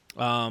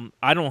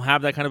 I don't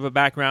have that kind of a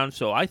background,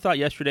 so I thought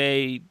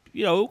yesterday,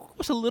 it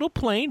was a little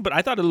plain, but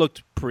I thought it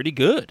looked pretty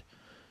good.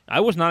 I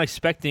was not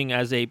expecting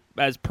as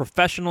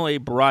professional a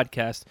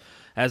broadcast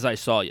as I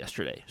saw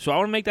yesterday. So I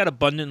want to make that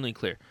abundantly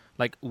clear.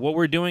 Like, what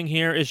we're doing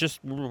here is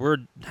just we're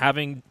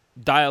having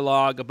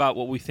dialogue about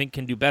what we think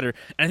can do better.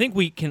 And I think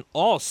we can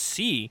all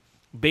see,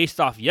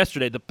 based off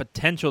yesterday, the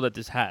potential that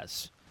this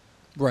has.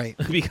 Right.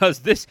 Because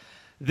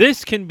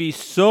this can be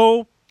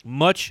so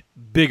much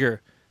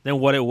bigger than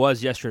what it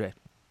was yesterday.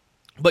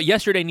 But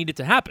yesterday needed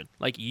to happen.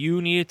 Like,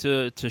 you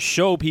needed to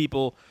show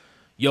people,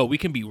 we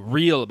can be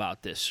real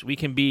about this. We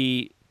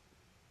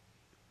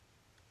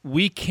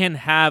can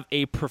have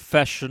a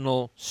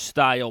professional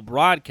style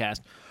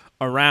broadcast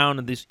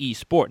around this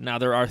esport. Now,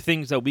 there are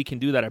things that we can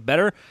do that are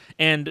better,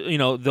 and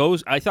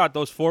I thought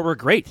those 4 were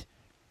great,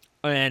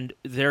 and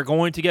they're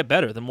going to get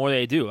better the more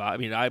they do. I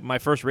mean, my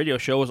first radio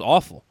show was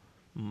awful.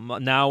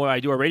 Now when I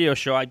do a radio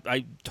show,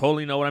 I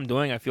totally know what I'm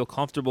doing. I feel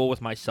comfortable with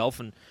myself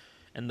and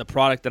the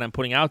product that I'm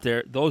putting out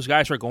there. Those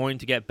guys are going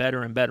to get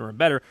better and better and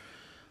better.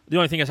 The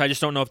only thing is I just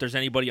don't know if there's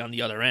anybody on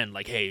the other end,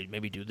 like, hey,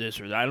 maybe do this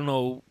or that. I don't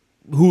know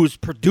who's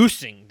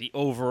producing the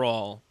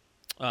overall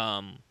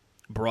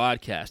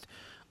broadcast.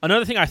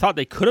 Another thing I thought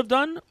they could have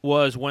done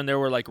was when there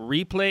were like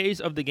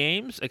replays of the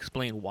games,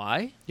 explain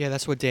why. Yeah,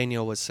 that's what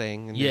Daniel was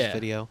saying in his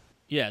video.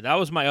 Yeah, that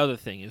was my other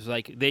thing. Is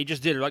like they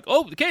just did it like,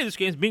 oh, okay, this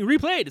game's being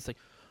replayed. It's like,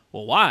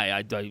 well,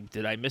 why?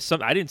 Did I miss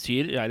something? I didn't see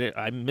it.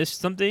 I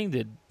missed something.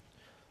 Did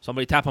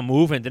somebody tap a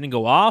move and it didn't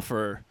go off,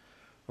 or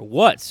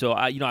what? So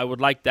I would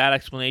like that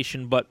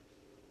explanation. But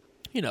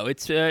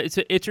it's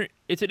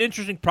an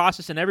interesting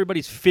process, and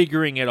everybody's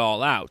figuring it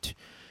all out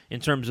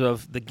in terms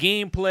of the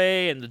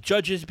gameplay and the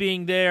judges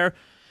being there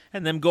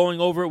and them going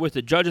over it with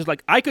the judges.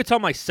 Like, I could tell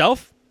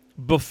myself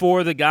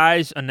before the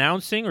guys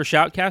announcing, or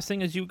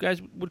shoutcasting as you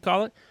guys would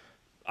call it,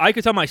 I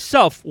could tell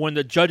myself when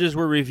the judges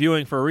were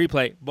reviewing for a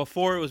replay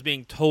before it was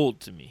being told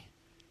to me,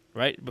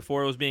 right?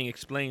 Before it was being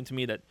explained to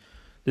me that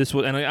this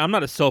was, and I'm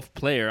not a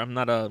self-player. I'm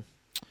not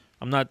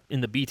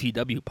in the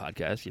BTW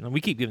podcast.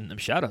 We keep giving them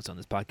shout-outs on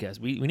this podcast.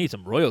 We need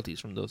some royalties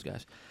from those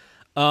guys.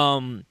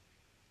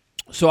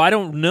 So I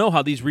don't know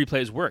how these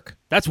replays work.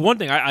 That's one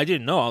thing I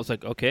didn't know. I was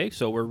like, okay,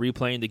 so we're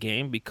replaying the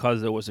game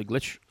because there was a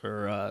glitch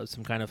or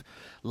some kind of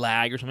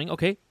lag or something.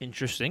 Okay,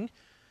 interesting.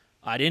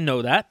 I didn't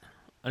know that.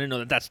 I didn't know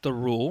that that's the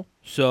rule.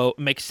 So it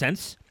makes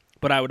sense.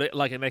 But I would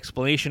like an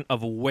explanation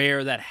of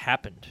where that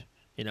happened.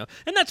 And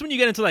that's when you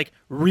get into like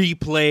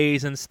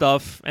replays and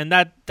stuff. And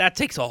that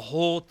takes a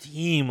whole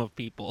team of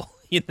people,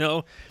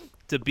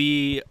 to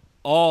be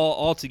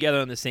all together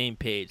on the same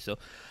page. So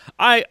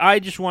I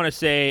just want to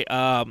say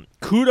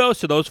kudos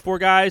to those 4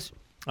 guys.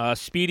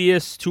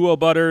 Speedius, Tuo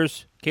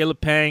Butters,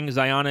 Caleb Pang,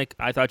 Zionic.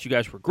 I thought you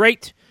guys were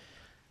great.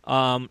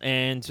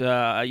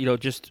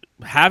 Just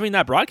having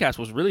that broadcast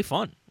was really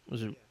fun.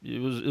 It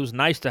was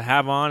nice to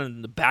have on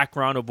in the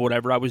background of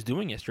whatever I was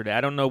doing yesterday. I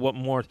don't know what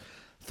more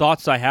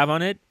thoughts I have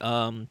on it,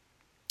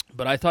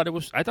 but I thought it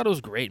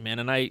was great, man.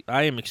 And I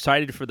am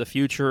excited for the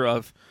future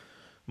of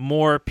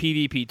more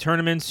PvP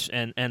tournaments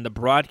and the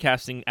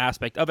broadcasting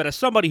aspect of it as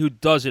somebody who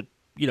does it,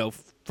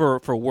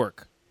 for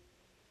work.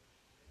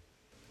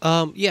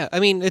 Yeah, I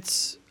mean,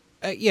 it's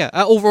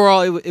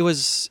overall it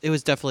was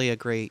definitely a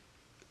great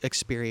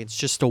experience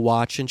just to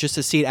watch and just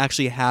to see it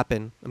actually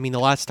happen. I mean, the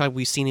last time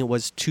we seen it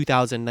was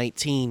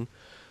 2019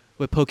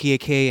 with Poke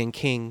and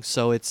King,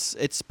 so it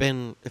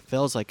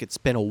feels like it's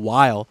been a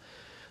while.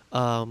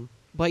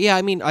 But yeah,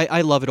 I mean,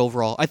 I love it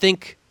overall. I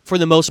think for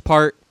the most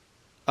part,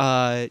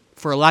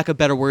 for a lack of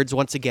better words,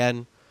 once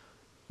again,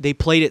 they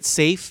played it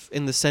safe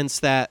in the sense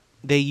that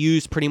they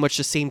used pretty much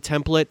the same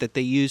template that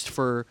they used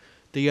for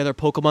the other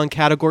Pokemon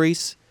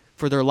categories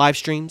for their live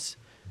streams,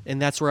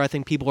 and that's where I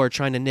think people are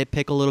trying to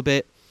nitpick a little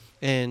bit.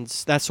 And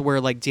that's where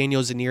like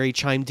Daniel Zaneri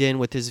chimed in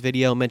with his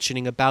video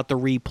mentioning about the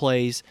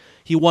replays.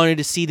 He wanted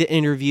to see the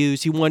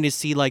interviews. He wanted to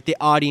see like the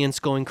audience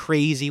going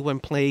crazy when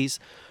plays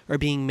are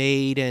being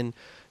made, and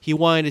he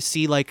wanted to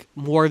see like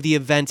more of the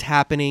event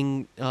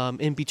happening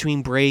in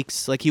between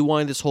breaks. Like he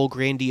wanted this whole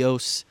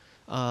grandiose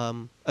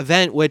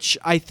event, which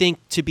I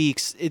think to be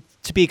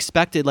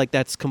expected. Like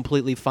that's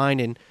completely fine,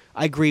 and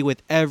I agree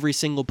with every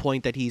single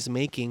point that he's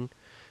making.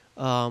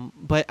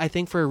 But I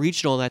think for a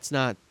regional, that's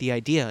not the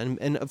idea.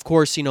 And of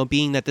course,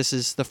 being that this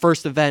is the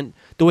first event,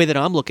 the way that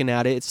I'm looking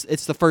at it,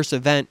 it's the first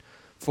event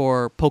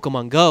for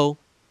Pokemon Go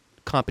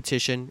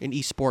competition, an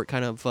esport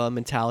kind of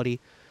mentality.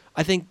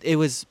 I think it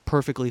was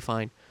perfectly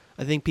fine.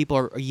 I think people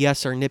are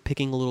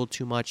nitpicking a little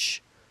too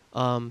much.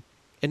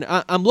 And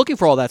I'm looking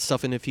for all that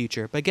stuff in the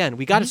future. But again,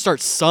 we got to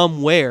start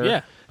somewhere.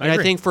 Yeah, I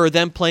think for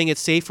them playing it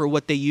safe for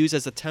what they use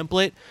as a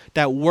template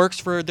that works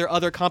for their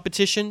other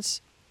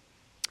competitions,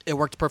 it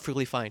worked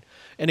perfectly fine.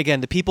 And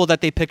again, the people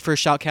that they picked for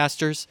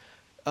shoutcasters,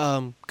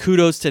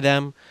 kudos to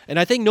them. And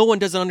I think no one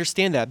doesn't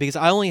understand that because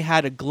I only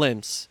had a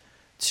glimpse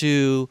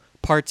to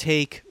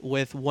partake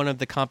with one of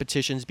the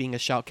competitions being a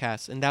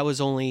shoutcast, and that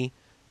was only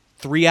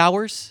 3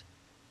 hours.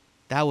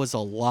 That was a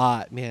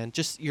lot, man.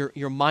 Just your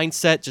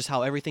mindset, just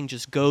how everything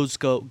just goes,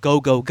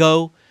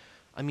 go.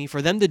 I mean,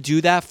 for them to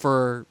do that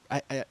for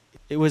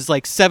it was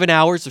like 7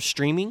 hours of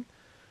streaming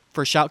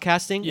for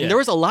shoutcasting, Yeah. and there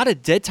was a lot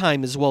of dead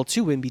time as well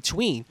too in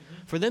between.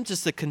 For them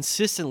just to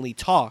consistently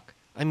talk,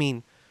 I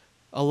mean,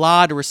 a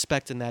lot of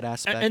respect in that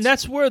aspect. And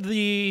that's where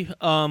the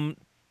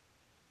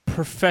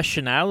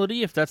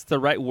professionality, if that's the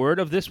right word,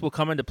 of this will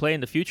come into play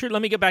in the future.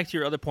 Let me get back to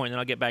your other point, and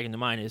I'll get back into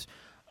mine. Is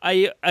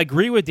I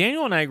agree with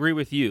Daniel, and I agree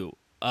with you.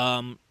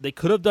 They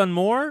could have done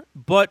more,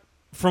 but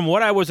from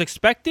what I was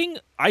expecting,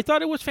 I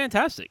thought it was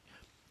fantastic.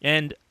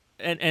 And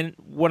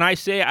when I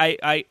say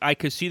I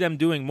could see them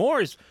doing more,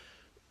 is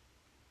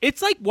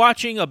it's like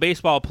watching a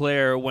baseball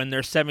player when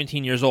they're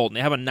 17 years old and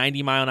they have a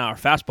 90-mile-an-hour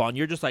fastball, and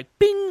you're just like,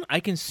 bing, I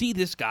can see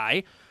this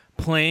guy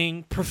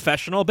playing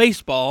professional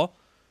baseball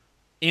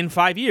in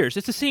 5 years.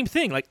 It's the same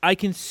thing. Like, I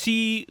can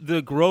see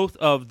the growth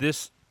of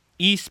this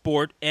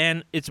esport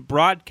and its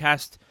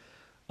broadcasting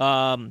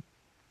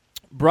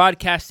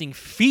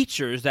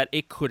features that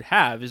it could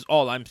have is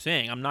all I'm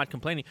saying. I'm not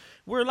complaining.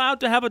 We're allowed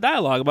to have a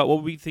dialogue about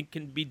what we think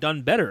can be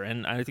done better,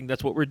 and I think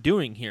that's what we're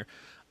doing here.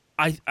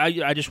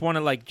 I just want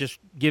to just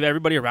give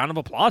everybody a round of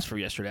applause for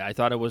yesterday. I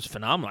thought it was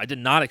phenomenal. I did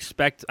not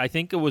expect. I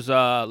think it was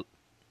it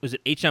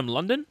HM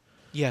London?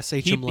 Yes,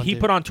 HM London. He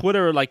put on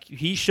Twitter,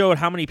 he showed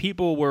how many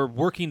people were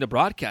working the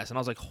broadcast, and I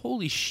was like,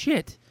 holy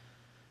shit,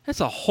 that's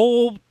a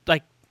whole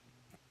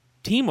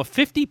team of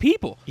 50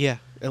 people. Yeah,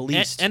 at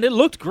least. And it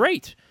looked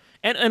great.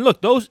 And look,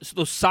 those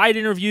side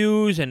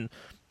interviews and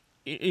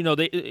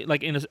they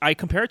I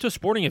compare it to a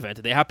sporting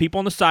event. They have people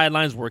on the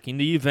sidelines working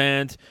the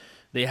event.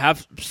 They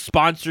have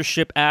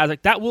sponsorship ads.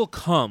 That will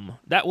come.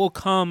 That will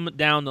come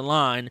down the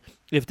line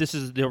if this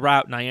is the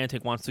route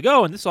Niantic wants to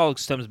go. And this all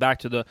stems back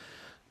to the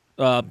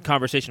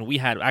conversation we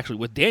had actually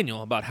with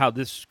Daniel about how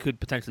this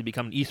could potentially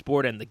become an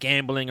esport and the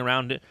gambling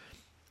around it.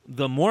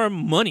 The more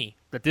money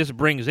that this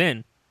brings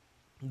in,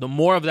 the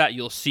more of that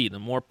you'll see. The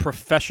more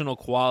professional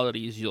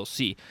qualities you'll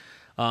see.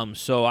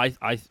 So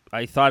I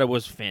thought it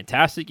was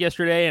fantastic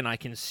yesterday, and I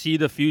can see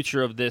the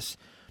future of this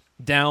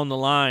down the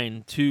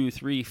line 2,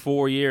 3,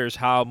 4 years,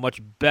 how much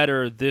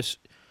better this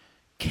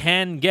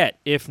can get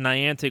if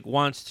Niantic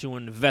wants to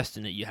invest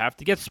in it. You have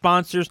to get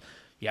sponsors.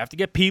 You have to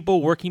get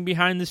people working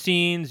behind the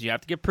scenes. You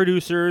have to get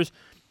producers.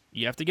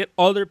 You have to get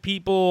other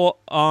people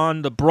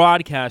on the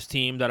broadcast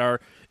team that are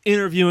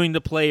interviewing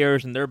the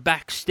players, and they're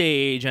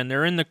backstage and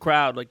they're in the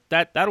crowd.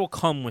 That'll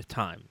come with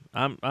time.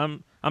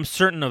 I'm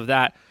certain of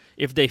that.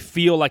 If they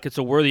feel like it's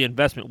a worthy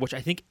investment, which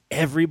I think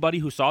everybody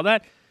who saw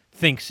that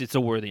thinks it's a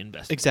worthy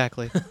investment.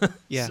 Exactly.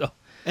 Yeah. So.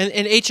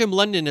 And HM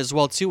London as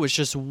well too was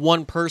just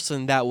one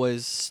person that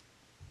was,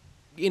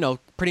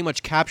 pretty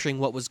much capturing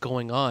what was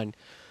going on.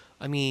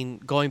 I mean,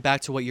 going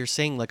back to what you're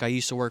saying, I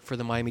used to work for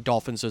the Miami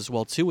Dolphins as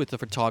well too with the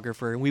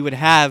photographer, and we would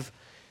have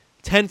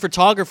 10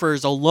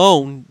 photographers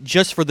alone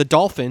just for the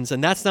Dolphins,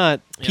 and that's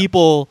not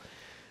people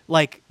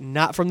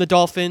not from the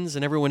Dolphins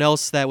and everyone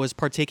else that was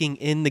partaking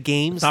in the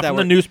games. It's not from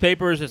the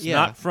newspapers. It's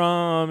not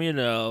from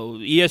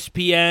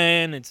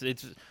ESPN. It's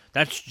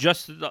that's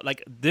just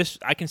this.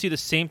 I can see the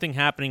same thing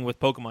happening with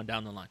Pokemon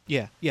down the line.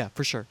 Yeah,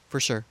 for sure.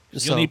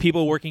 You'll need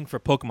people working for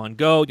Pokemon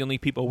Go. You'll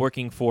need people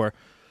working for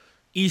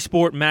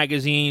esport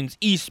magazines,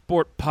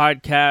 esport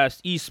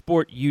podcasts,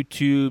 esport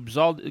YouTubes.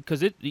 All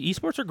because the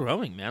esports are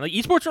growing, man.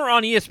 Esports are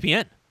on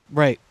ESPN.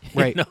 Right.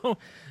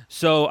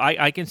 So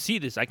I can see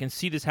this. I can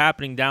see this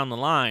happening down the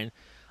line,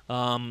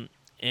 and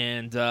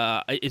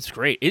it's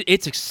great.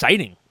 It's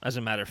exciting, as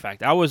a matter of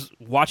fact. I was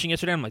watching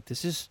yesterday. I'm like,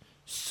 this is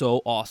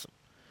so awesome.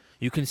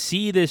 You can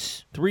see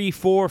this 3,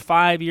 4,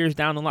 5 years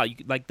down the line.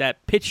 Like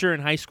that pitcher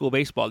in high school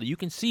baseball that you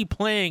can see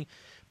playing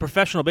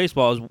professional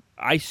baseball.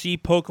 I see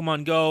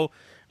Pokemon Go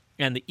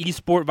and the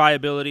esport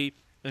viability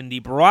and the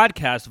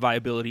broadcast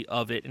viability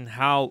of it and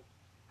how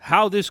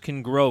this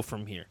can grow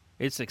from here.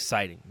 It's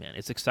exciting, man.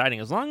 It's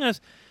exciting. As long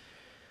as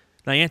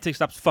Niantic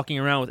stops fucking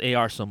around with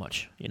AR so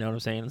much. You know what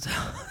I'm saying?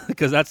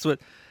 Because that's what...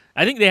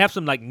 I think they have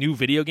some new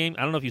video game.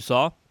 I don't know if you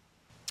saw.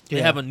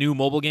 They have a new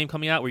mobile game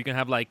coming out where you can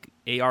have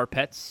AR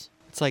pets.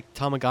 It's like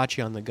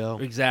Tamagotchi on the go.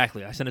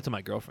 Exactly. I sent it to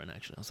my girlfriend,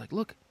 actually. I was like,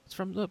 look, it's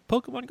from the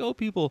Pokemon Go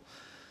people.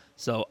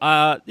 So,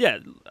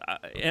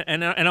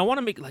 and I want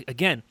to make,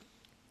 again,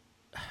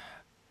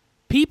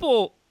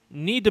 people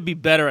need to be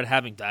better at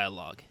having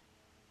dialogue.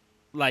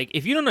 like,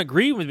 if you don't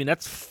agree with me,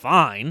 that's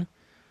fine.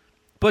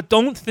 But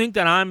don't think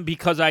that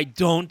because I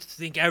don't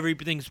think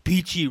everything's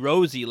peachy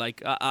rosy,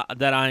 like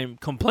that I'm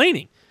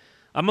complaining.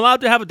 I'm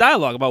allowed to have a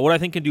dialogue about what I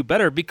think can do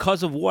better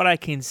because of what I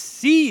can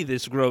see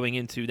this growing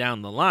into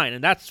down the line.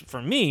 And that's,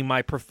 for me,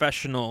 my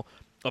professional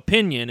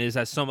opinion is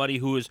as somebody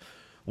who has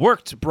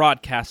worked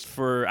broadcast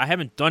I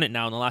haven't done it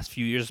now in the last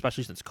few years,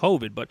 especially since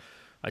COVID, but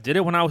I did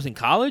it when I was in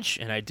college,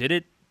 and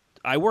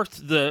I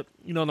worked the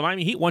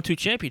Miami Heat won 2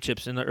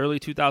 championships in the early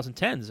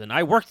 2010s, and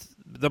I worked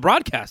the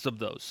broadcast of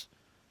those.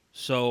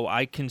 So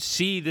I can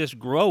see this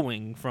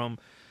growing from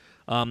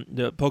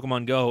the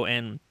Pokemon Go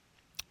and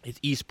its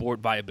esport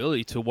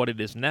viability to what it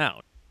is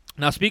now.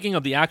 Now, speaking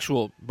of the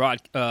actual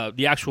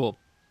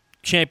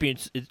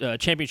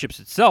championships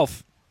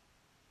itself,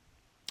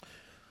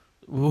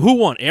 who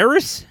won?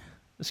 Aris?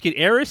 Let's get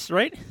Aris,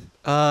 right?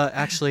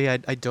 Actually, I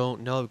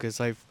don't know because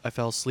I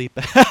fell asleep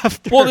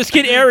after. Well, this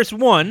kid Aris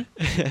won.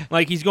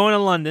 Like, he's going to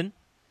London,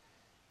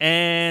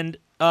 and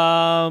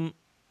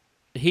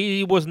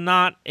he was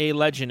not a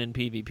legend in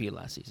PvP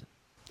last season.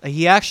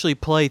 He actually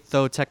played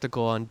Though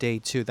Technical on day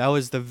 2. That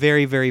was the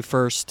very, very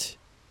first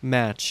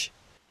match.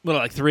 What,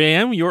 like 3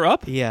 a.m.? You were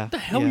up? Yeah. What the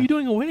hell were you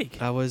doing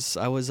awake? I was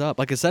up.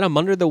 Like I said, I'm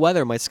under the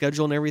weather. My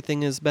schedule and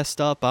everything is messed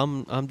up.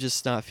 I'm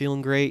just not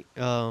feeling great.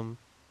 I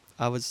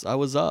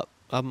was up.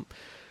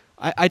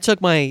 I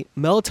took my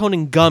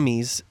melatonin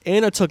gummies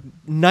and I took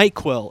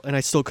NyQuil and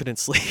I still couldn't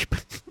sleep.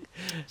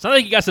 Sounds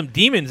like you got some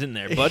demons in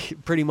there, bud.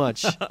 Pretty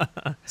much.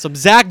 Some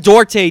Zach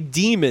Dorte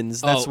demons.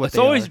 That's what it's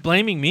they always are.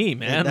 blaming me,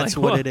 man. And that's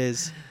like, what what? it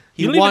is.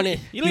 You don't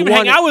even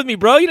hang out with me,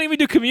 bro. You don't even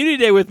do community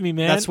day with me,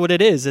 man. That's what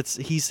it is.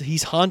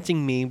 He's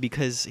haunting me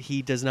because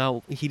he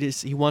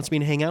wants me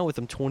to hang out with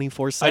him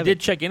 24/7. I did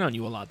check in on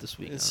you a lot this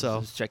week. So I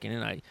was checking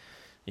in.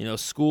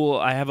 School.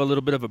 I have a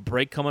little bit of a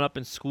break coming up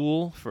in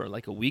school for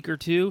like a week or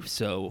two,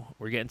 so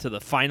we're getting to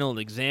the final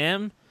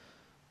exam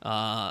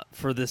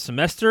for this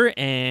semester,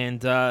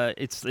 and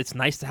it's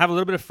nice to have a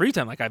little bit of free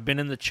time. Like, I've been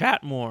in the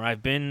chat more. I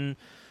came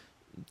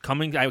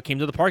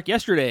to the park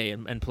yesterday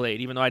and played,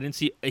 even though I didn't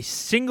see a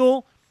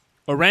single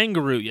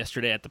Oranguru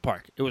yesterday at the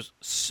park. It was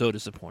so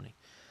disappointing.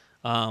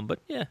 But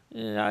yeah,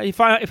 if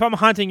I'm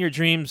haunting your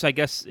dreams, I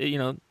guess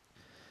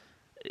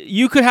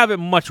you could have it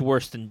much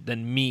worse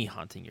than me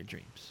haunting your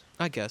dreams.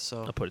 I guess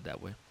so. I'll put it that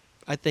way.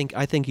 I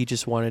think you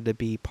just wanted to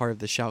be part of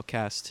the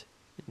Shoutcast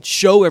and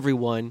show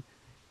everyone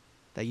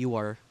that you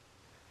are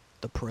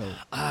the pro.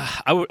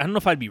 I don't know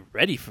if I'd be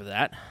ready for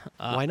that.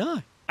 Why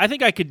not? I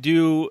think I could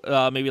do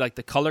maybe like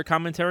the color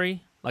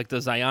commentary, like the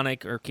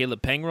Zionic or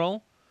Caleb Peng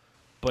role.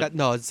 But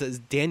No,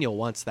 Daniel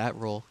wants that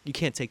role. You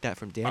can't take that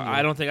from Daniel.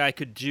 I don't think I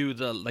could do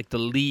the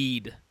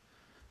lead,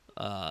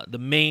 the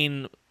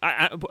main.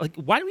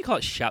 Why do we call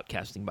it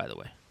shoutcasting, by the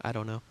way? I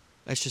don't know.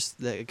 That's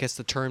just, I guess,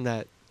 the term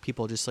that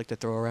people just like to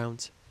throw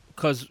around.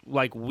 Because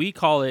like we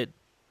call it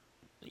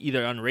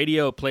either on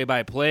radio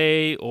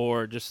play-by-play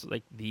or just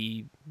like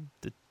the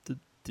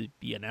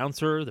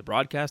announcer, the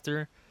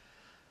broadcaster.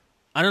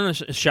 I don't know.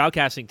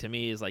 Shoutcasting to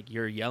me is like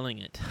you're yelling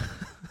it.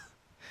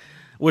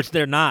 Which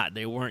they're not.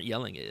 They weren't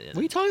yelling it. What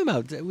are you talking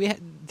about? We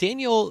had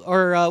Daniel,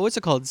 or what's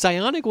it called?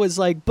 Zionic was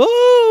like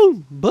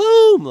boom,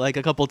 boom, like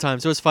a couple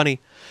times. It was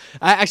funny.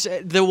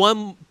 There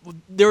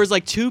was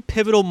like 2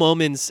 pivotal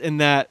moments in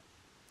that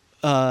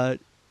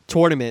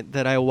tournament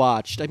that I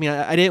watched. I mean,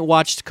 I didn't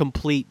watch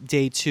complete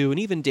day 2 and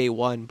even day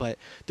 1, but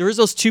there was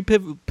those 2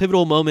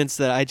 pivotal moments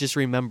that I just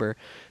remember.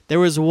 There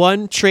was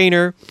one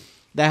trainer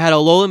that had a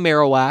Alolan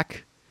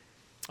Marowak.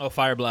 Oh,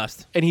 Fire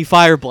Blast. And he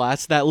Fire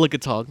Blast that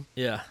Lickitung.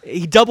 Yeah.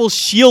 He double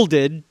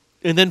shielded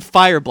and then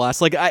Fire Blast.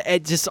 Like, I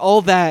just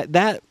all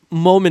that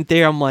moment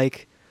there, I'm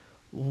like,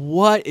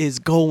 what is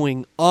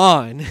going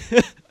on?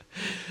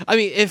 I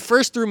mean, it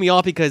first threw me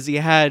off because he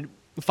had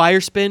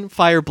Fire Spin,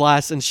 Fire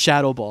Blast, and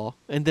Shadow Ball.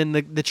 And then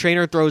the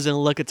trainer throws in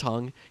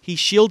Lickitung. He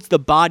shields the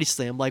Body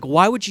Slam. Like,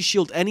 why would you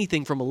shield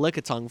anything from a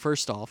Lickitung,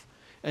 first off?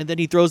 And then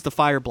he throws the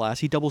Fire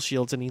Blast. He double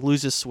shields and he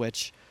loses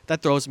Switch.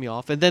 That throws me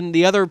off. And then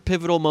the other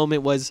pivotal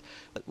moment was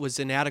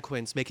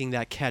Inadequance making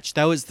that catch.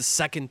 That was the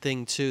second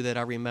thing too that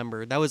I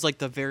remember. That was like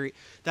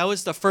that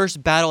was the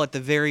first battle at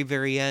the very,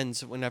 very end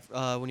when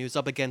he was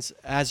up against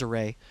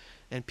Azure,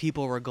 and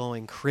people were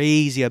going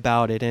crazy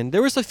about it. And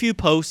there was a few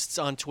posts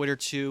on Twitter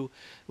too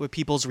with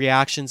people's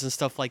reactions and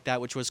stuff like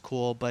that, which was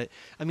cool. But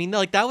I mean,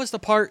 like, that was the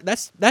part.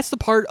 That's the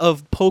part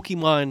of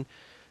Pokemon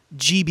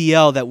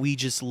GBL that we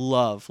just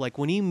love. Like,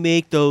 when you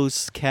make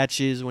those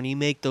catches, when you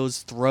make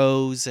those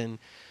throws, and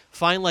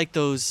find like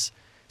those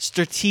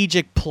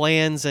strategic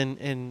plans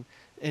and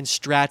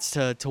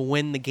strats to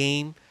win the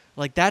game.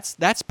 Like,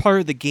 that's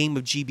part of the game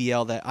of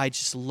GBL that I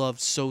just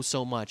love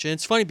so much. And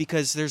it's funny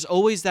because there's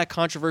always that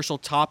controversial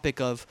topic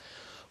of,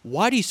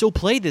 why do you still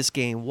play this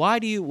game? Why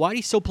do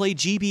you still play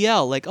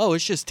GBL? Like, oh,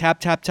 it's just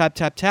tap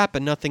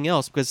and nothing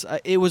else. Because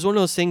it was one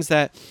of those things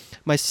that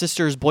my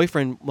sister's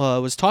boyfriend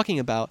was talking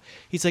about.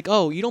 He's like,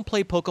 oh, you don't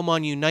play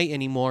Pokemon Unite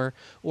anymore,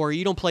 or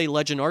you don't play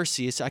Legend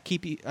Arceus.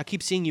 I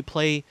keep seeing you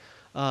play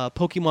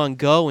Pokemon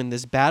Go and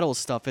this battle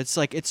stuff. It's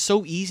like, it's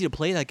so easy to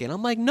play that game.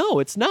 I'm like, no,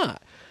 it's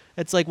not.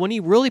 It's like when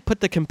you really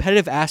put the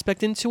competitive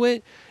aspect into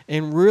it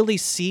and really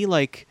see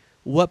like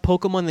what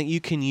Pokemon that you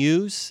can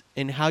use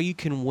and how you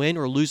can win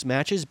or lose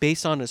matches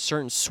based on a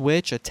certain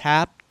switch, a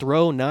tap,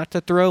 throw, not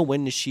to throw,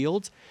 win the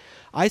shields,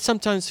 I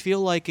sometimes feel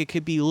like it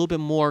could be a little bit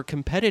more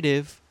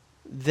competitive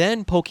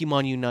than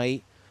Pokemon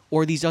Unite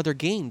or these other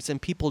games,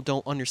 and people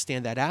don't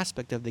understand that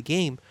aspect of the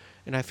game.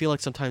 And I feel like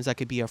sometimes that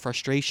could be a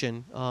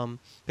frustration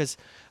because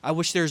I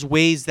wish there's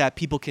ways that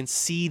people can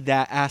see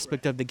that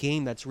aspect of the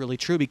game that's really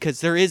true,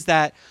 because there is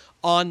that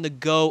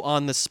on-the-go,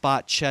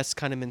 on-the-spot chess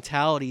kind of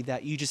mentality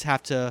that you just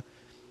have to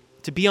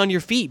be on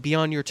your feet, be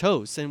on your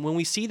toes. And when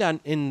we see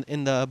that in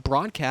the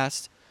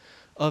broadcast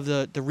of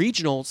the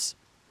regionals,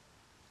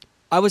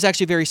 I was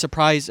actually very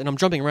surprised, and I'm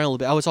jumping around a little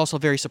bit. I was also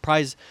very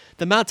surprised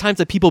the amount of times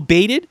that people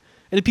baited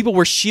and the people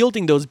were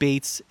shielding those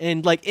baits.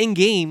 And like in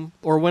game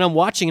or when I'm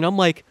watching, and I'm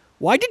like,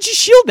 why did you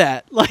shield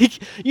that? Like,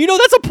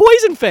 that's a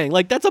poison fang.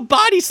 Like that's a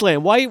body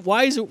slam. Why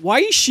are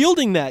you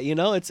shielding that?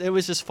 It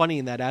was just funny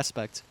in that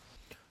aspect.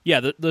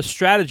 Yeah, the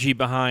strategy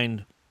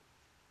behind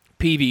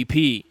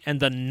PvP and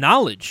the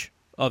knowledge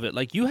of it.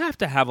 Like, you have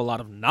to have a lot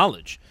of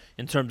knowledge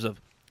in terms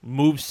of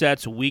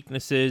movesets,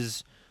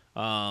 weaknesses,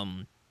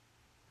 Pokemon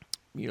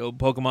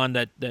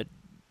that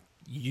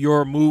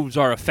your moves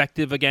are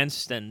effective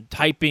against, and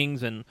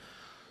typings and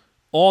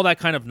all that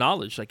kind of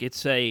knowledge. Like,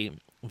 it's a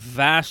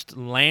vast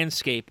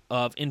landscape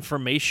of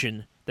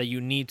information that you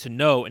need to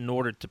know in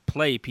order to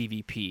play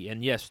PvP.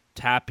 And yes,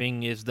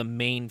 tapping is the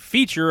main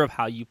feature of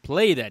how you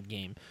play that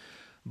game,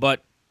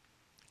 but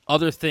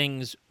other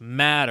things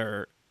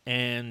matter.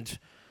 And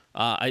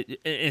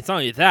it's not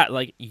only that,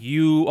 like,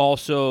 you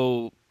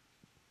also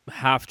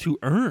have to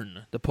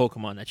earn the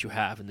Pokemon that you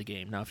have in the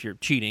game. Now, if you're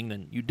cheating,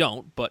 then you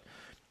don't, but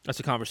that's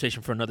a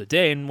conversation for another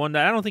day, and one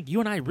that I don't think you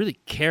and I really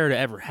care to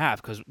ever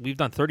have, because we've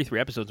done 33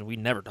 episodes and we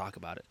never talk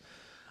about it.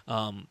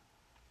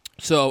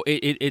 So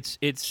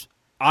it's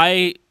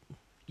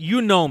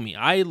you know me.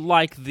 I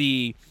like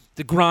the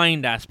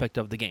grind aspect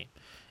of the game,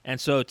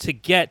 and so to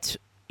get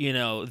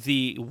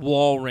the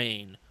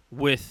Walrein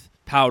with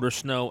Powder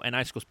Snow and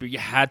Icicle Spear, you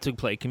had to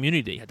play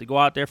Community. You had to go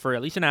out there for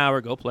at least an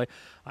hour, go play.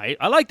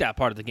 I like that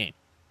part of the game,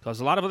 because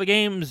a lot of other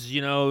games,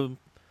 you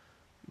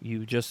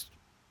just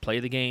play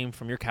the game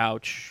from your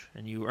couch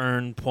and you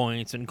earn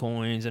points and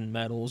coins and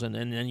medals, and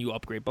then you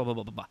upgrade. Blah blah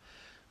blah blah blah.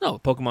 No,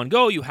 Pokemon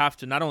Go, you have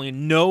to not only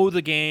know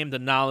the game, the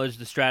knowledge,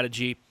 the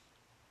strategy,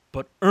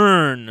 but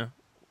earn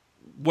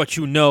what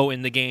you know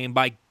in the game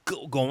by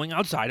going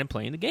outside and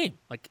playing the game.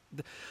 Like,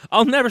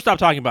 I'll never stop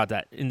talking about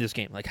that in this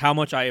game. Like, how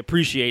much I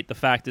appreciate the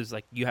fact is,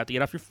 like, you have to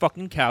get off your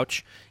fucking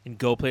couch and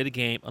go play the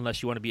game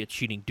unless you want to be a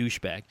cheating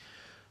douchebag,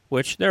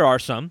 which there are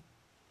some.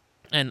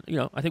 And,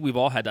 I think we've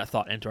all had that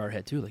thought enter our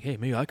head, too. Like, hey,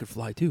 maybe I could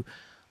fly, too.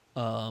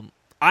 I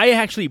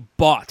actually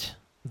bought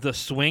the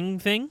swing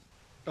thing.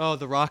 Oh,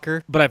 the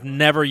rocker? But I've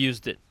never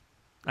used it.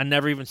 I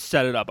never even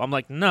set it up. I'm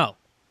like, no,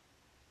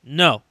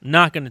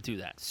 not going to do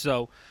that.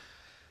 So,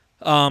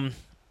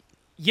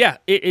 yeah,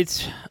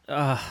 it's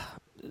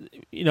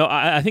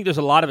I think there's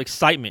a lot of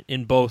excitement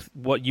in both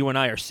what you and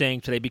I are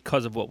saying today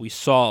because of what we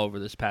saw over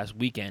this past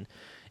weekend.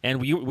 And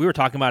we were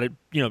talking about it,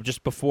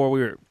 just before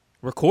we were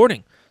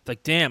recording. It's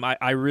like, damn,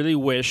 I really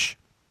wish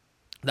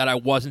that I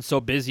wasn't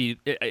so busy.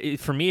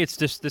 For me, it's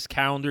just this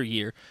calendar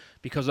year,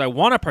 because I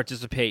want to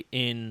participate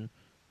in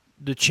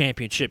the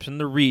championships and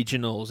the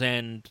regionals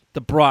and the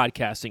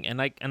broadcasting,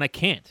 and I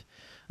can't.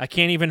 I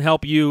can't even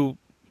help you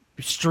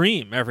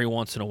stream every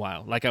once in a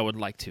while like I would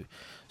like to.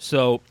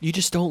 So you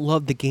just don't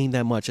love the game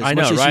that much. I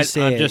know, much as right? you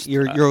say it,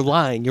 you're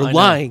lying. You're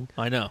lying.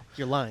 I know.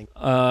 You're lying.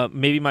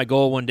 Maybe my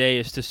goal one day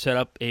is to set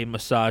up a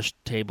massage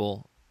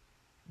table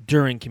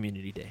during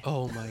Community Day.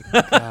 Oh my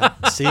God!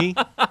 See,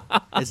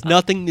 it's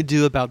nothing to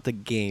do about the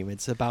game.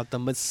 It's about the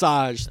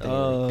massage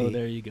therapy. Oh,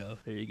 there you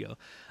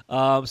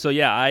go. So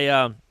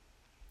yeah,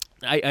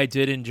 I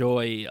did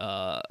enjoy,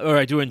 or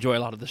I do enjoy a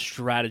lot of the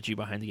strategy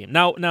behind the game.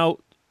 Now,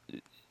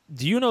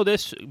 do you know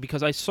this?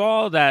 Because I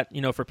saw that,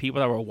 for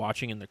people that were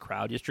watching in the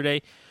crowd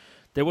yesterday,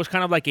 there was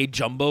kind of like a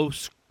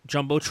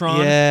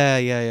jumbotron.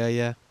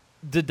 Yeah.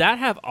 Did that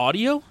have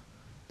audio?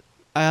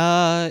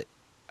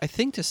 I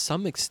think to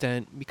some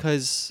extent,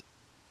 because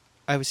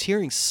I was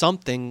hearing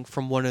something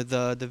from one of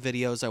the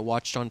videos I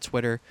watched on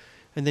Twitter,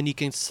 and then you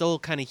can still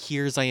kind of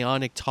hear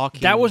Zionic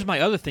talking. That was my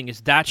other thing,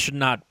 is that should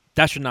not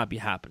be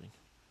happening.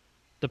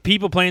 The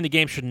people playing the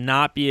game should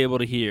not be able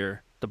to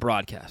hear the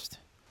broadcast.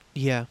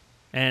 Yeah.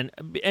 And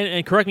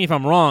correct me if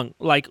I'm wrong,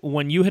 like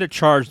when you hit a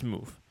charged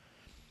move,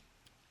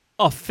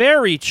 a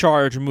fairy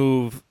charge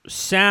move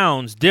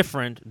sounds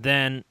different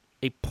than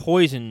a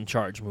poison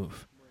charge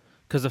move.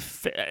 Because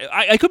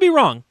I could be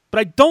wrong, but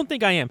I don't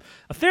think I am.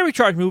 A fairy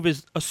charge move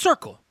is a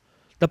circle.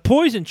 The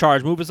poison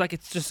charge move is like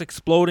it's just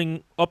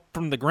exploding up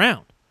from the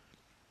ground.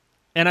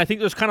 And I think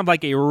there's kind of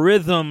like a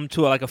rhythm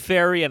to like a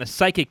fairy and a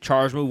psychic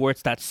charge move where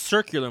it's that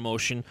circular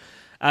motion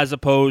as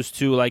opposed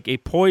to like a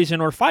poison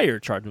or fire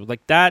charge move.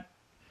 Like that,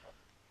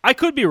 I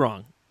could be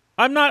wrong.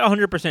 I'm not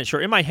 100%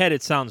 sure. In my head,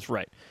 it sounds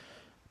right.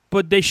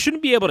 But they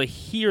shouldn't be able to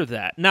hear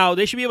that. Now,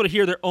 they should be able to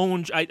hear their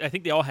own. I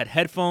think they all had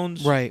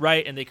headphones,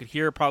 right? And they could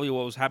hear probably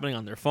what was happening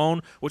on their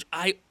phone, which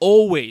I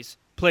always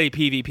play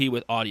PvP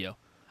with audio.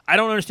 I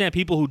don't understand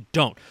people who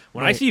don't.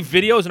 When I see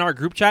videos in our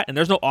group chat and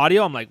there's no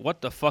audio, I'm like, what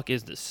the fuck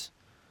is this?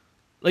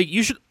 Like,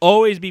 you should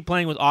always be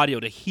playing with audio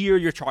to hear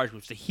your charge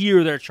moves, to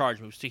hear their charge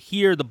moves, to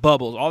hear the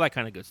bubbles, all that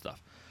kind of good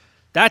stuff.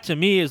 That, to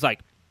me, is like,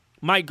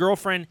 my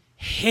girlfriend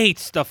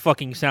hates the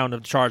fucking sound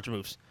of charge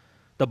moves.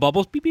 The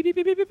bubbles, beep, beep, beep,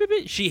 beep, beep, beep,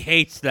 beep. She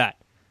hates that.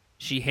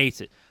 She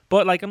hates it.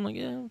 But, like, I'm like,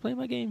 yeah, I'm playing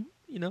my game.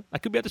 You know, I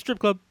could be at the strip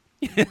club.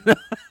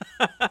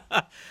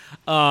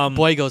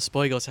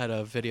 Boygos had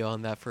a video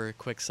on that for a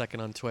quick second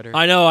on Twitter.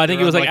 I know. I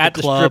think it was like at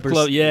the strip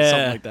club. Yeah,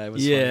 something like that. It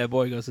was funny.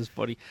 Boygos is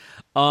funny.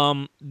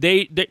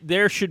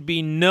 There should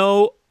be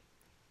no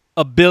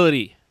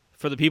ability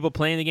for the people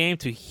playing the game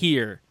to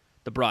hear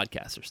the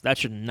broadcasters. That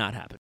should not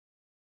happen.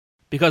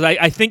 Because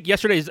I think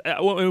yesterday's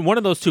one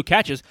of those two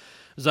catches,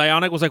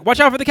 Zionic was like, "Watch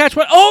out for the catch!"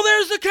 But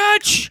there's the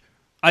catch.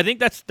 I think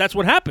that's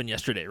what happened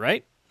yesterday,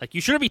 right? Like,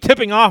 you shouldn't be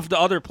tipping off the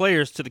other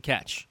players to the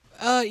catch.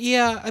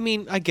 Yeah, I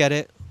mean, I get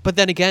it. But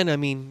then again, I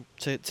mean,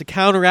 to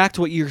counteract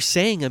what you're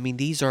saying, I mean,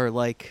 these are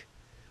like,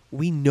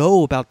 we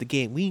know about the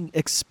game. We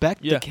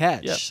expect the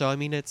catch. Yeah. So, I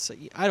mean,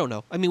 I don't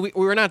know. I mean,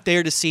 we're not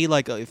there to see,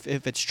 like,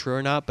 if it's true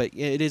or not, but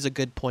it is a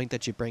good point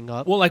that you bring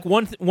up. Well, like,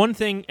 one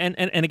thing, and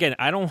again,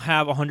 I don't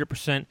have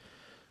 100%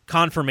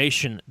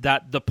 confirmation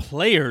that the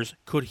players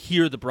could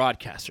hear the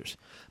broadcasters.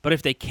 But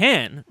if they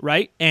can,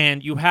 right,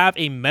 and you have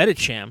a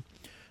Medicham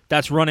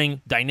that's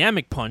running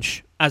Dynamic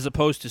Punch as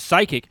opposed to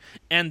Psychic,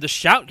 and the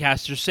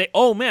Shoutcasters say,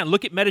 oh, man,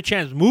 look at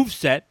Medicham's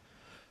moveset,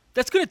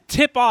 that's going to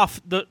tip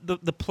off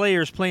the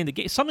players playing the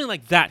game. Something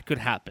like that could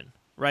happen,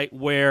 right,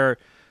 where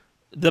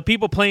the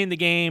people playing the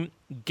game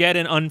get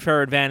an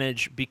unfair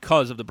advantage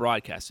because of the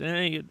broadcast.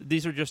 And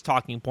these are just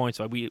talking points.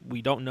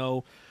 We don't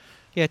know.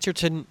 Yeah, it's your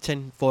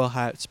tinfoil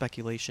hat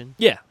speculation.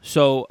 Yeah,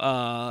 so,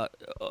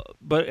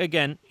 but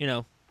again,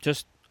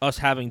 just us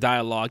having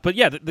dialogue. But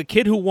yeah, the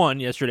kid who won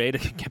yesterday, to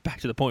get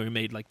back to the point we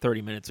made like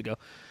 30 minutes ago,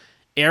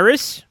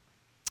 Eris,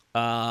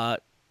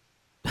 not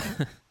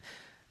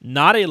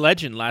a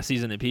legend last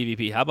season in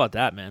PvP. How about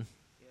that, man?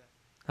 Yeah.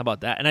 How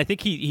about that? And I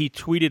think he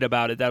tweeted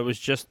about it that was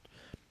just,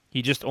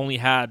 he just only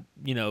had,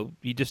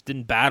 he just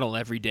didn't battle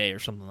every day or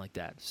something like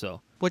that.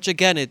 So, which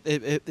again,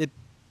 it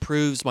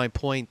proves my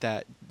point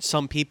that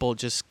some people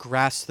just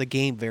grasp the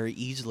game very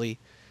easily.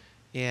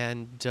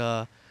 And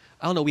I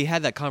don't know, we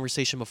had that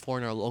conversation before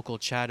in our local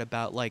chat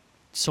about like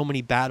so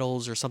many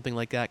battles or something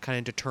like that kind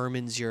of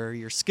determines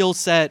your skill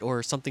set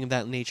or something of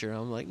that nature. And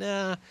I'm like,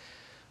 nah.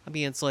 I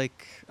mean, it's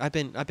like I've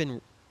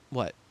been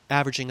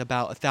averaging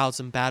about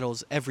 1,000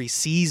 battles every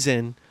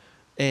season,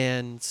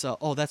 and so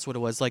that's what it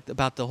was, like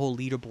about the whole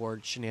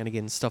leaderboard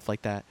shenanigans, stuff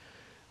like that.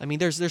 I mean,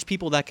 there's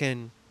people that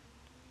can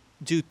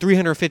do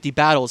 350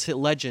 battles, hit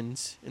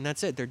legends, and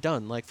that's it. They're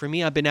done. Like for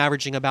me, I've been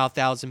averaging about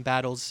 1,000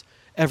 battles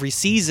every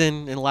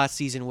season, and last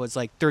season was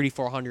like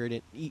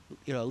 3,400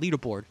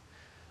 leaderboard.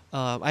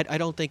 I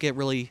don't think it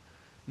really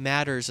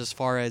matters as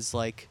far as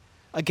like,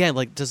 again,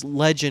 like does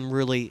legend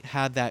really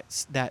have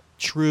that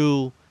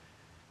true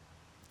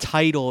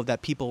title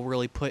that people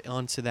really put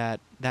onto that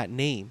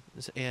name?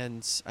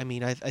 And I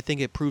mean, I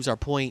think it proves our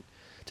point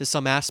to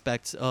some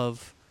aspects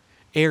of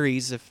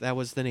Ares, if that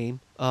was the name,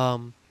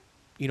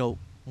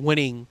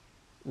 winning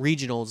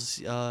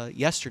regionals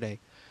yesterday.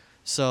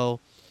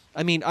 So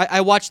I mean,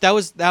 I watched, that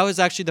was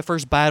actually the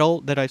first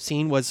battle that I've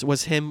seen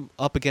was him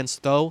up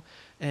against Tho,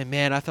 and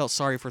man, I felt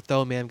sorry for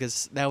Tho, man,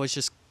 because that was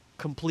just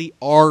complete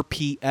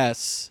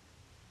RPS,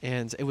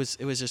 and it was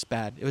just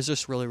bad. It was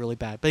just really, really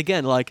bad. But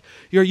again, like,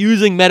 you're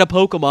using meta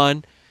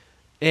Pokemon,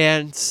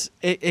 and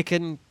it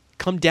can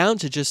come down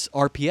to just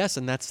RPS,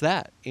 and that's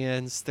that.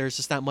 And there's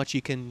just not much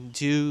you can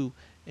do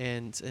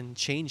and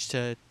change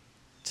to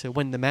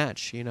win the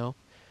match.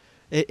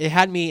 It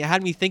had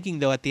me thinking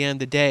though at the end of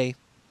the day.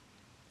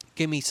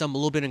 Give me a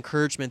little bit of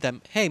encouragement that,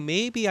 hey,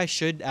 maybe I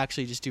should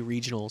actually just do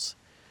regionals.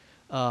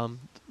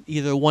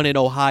 Either one in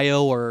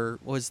Ohio or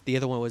the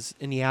other one was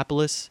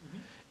Indianapolis.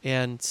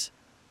 Mm-hmm.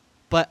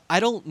 But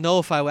I don't know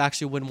if I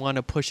actually would want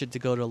to push it to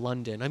go to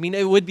London. I mean,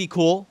 it would be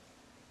cool,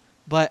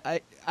 but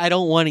I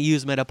don't want to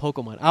use meta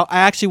Pokemon.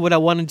 What I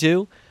want to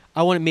do,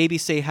 I want to maybe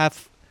say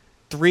have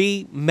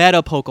 3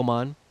 meta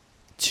Pokemon,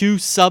 2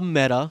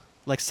 sub-meta,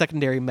 like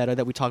secondary meta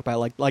that we talk about,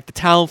 like the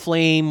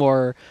Talonflame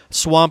or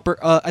Swampert.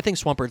 I think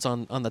Swampert's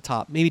on the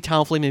top. Maybe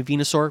Talonflame and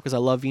Venusaur, because I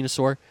love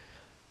Venusaur.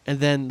 And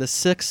then the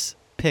 6th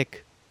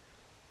pick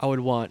I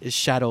would want is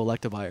Shadow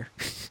Electivire.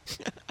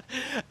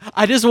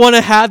 I just want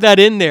to have that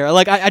in there.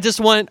 Like I just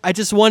want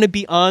to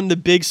be on the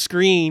big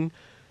screen.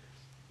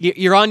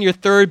 You're on your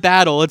 3rd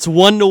battle. It's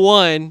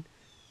 1-1.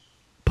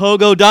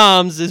 Pogo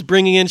Doms is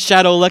bringing in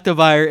Shadow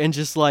Electivire and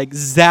just like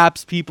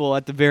zaps people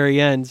at the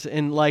very end,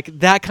 and like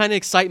that kind of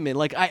excitement.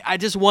 Like I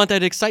just want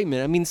that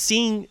excitement. I mean,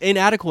 seeing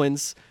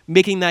Inadequans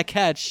making that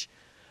catch,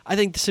 I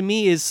think to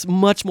me is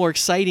much more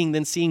exciting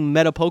than seeing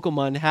meta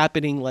Pokemon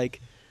happening like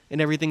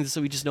and everything that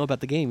we just know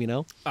about the game, you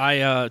know?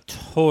 I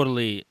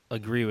totally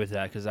agree with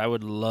that because I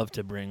would love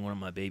to bring one of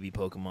my baby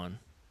Pokemon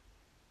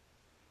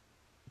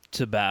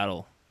to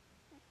battle,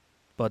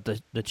 but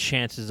the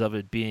chances of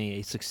it being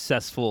a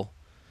successful,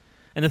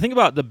 and the thing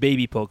about the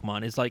baby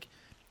Pokemon is like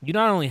you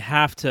not only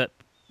have to,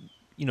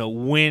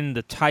 win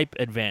the type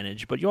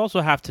advantage, but you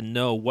also have to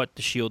know what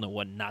to shield and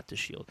what not to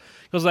shield.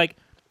 Because like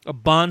a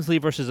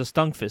Bonsly versus a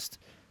Stunfisk,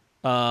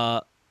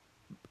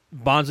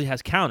 Bonsly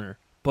has counter,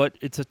 but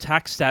its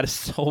attack status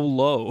is so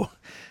low,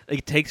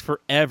 it takes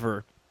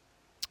forever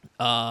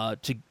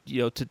to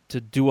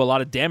do a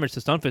lot of damage to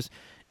Stunfisk.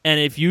 And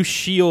if you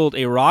shield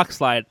a Rock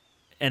Slide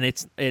and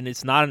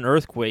it's not an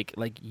Earthquake,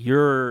 like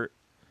it's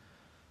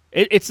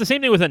the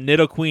same thing with a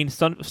Nidoqueen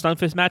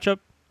Stunfisk matchup.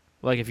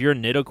 Like if you're a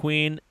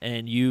Nidoqueen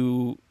and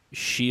you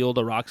shield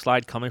a Rock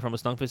Slide coming from a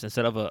Stunfisk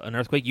instead of an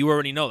Earthquake, you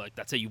already know like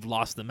that's it. You've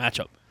lost the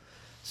matchup.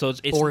 So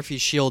it's or if you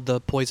shield the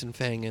Poison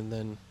Fang and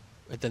then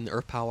the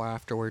Earth Power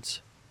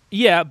afterwards.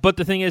 Yeah, but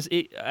the thing is,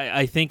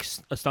 I think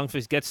a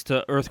Stunfisk gets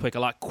to Earthquake a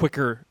lot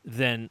quicker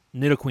than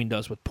Nidoqueen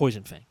does with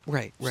Poison Fang.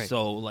 Right.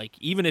 So like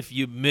even if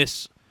you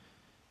miss,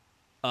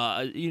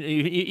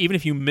 even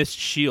if you miss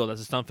shield as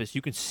a Stunfisk,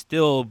 you can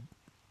still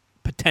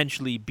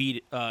potentially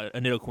beat a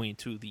Nidoqueen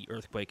to the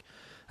Earthquake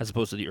as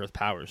opposed to the Earth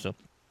Power. So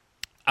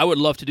I would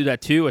love to do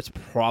that too. It's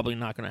probably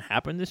not going to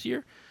happen this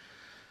year.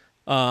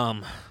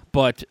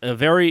 But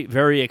very,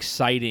 very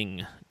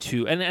exciting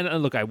to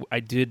and look, I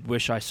did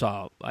wish I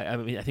saw. I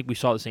mean, I think we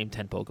saw the same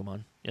 10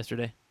 Pokemon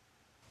yesterday.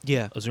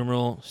 Yeah.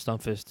 Azumarill,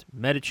 Stunfisk,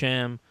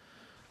 Medicham,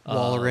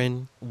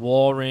 Walrein,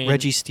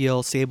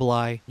 Registeel,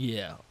 Sableye,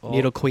 yeah,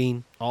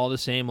 Nidoqueen, all the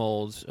same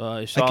olds.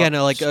 Again,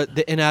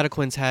 the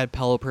Inadequans had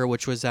Pelipper,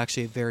 which was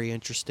actually very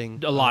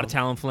interesting. A lot of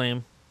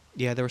Talonflame.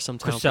 Yeah, there were some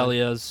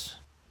Talonflame.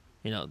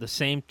 Cresselias. The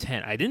same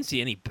 10. I didn't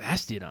see any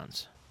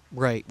Bastiodons.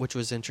 Right, which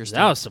was interesting.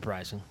 That was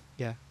surprising.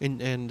 Yeah, and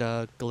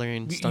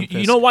Galarian Stunfisk.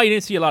 You know why you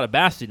didn't see a lot of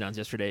Bastiodons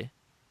yesterday?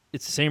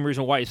 It's the same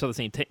reason why you saw the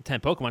same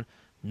 10 Pokemon.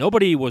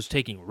 Nobody was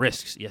taking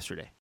risks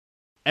yesterday.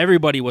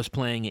 Everybody was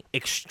playing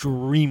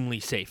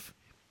extremely safe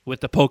with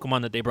the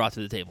Pokemon that they brought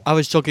to the table. I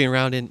was joking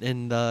around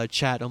in the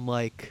chat. I'm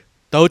like,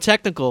 though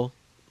technical,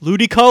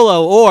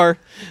 Ludicolo or...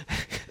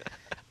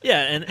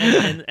 Yeah,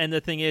 and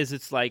the thing is,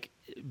 it's like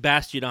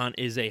Bastiodon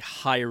is a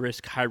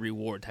high-risk,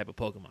 high-reward type of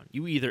Pokemon.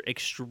 You either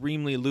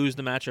extremely lose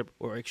the matchup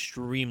or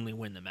extremely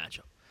win the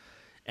matchup.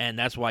 And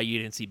that's why you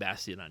didn't see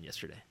Bastiodon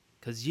yesterday.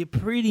 Because you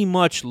pretty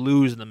much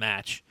lose the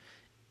match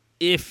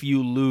if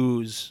you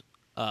lose,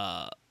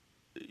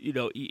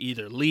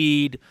 either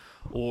lead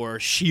or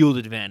shield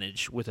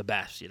advantage with a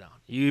Bastiodon.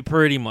 You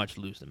pretty much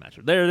lose the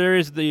matchup. There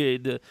is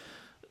the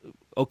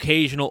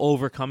occasional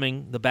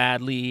overcoming the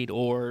bad lead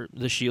or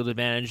the shield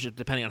advantage,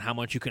 depending on how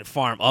much you can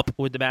farm up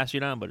with the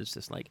Bastiodon. But it's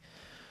just like,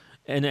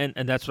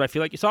 and that's what I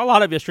feel like you saw a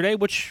lot of yesterday,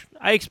 which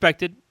I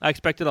expected. I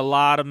expected a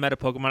lot of meta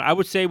Pokemon. I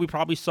would say we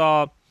probably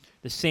saw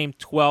the same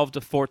 12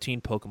 to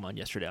 14 Pokemon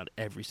yesterday on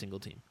every single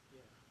team.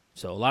 Yeah.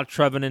 So a lot of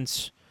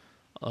Trevenants,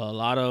 a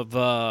lot of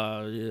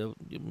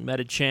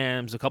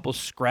Medichams, a couple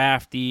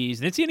Scrafties.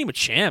 Didn't see any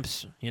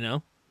Machamps,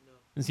 No.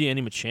 Didn't see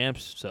any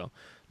Machamps, so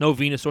no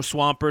Venusaur.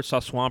 Swampert, saw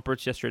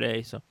Swamperts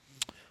yesterday, so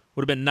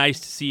would have been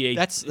nice to see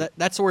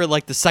That's where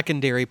like the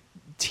secondary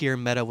tier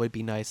meta would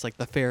be nice, like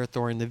the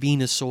Ferrothorn, the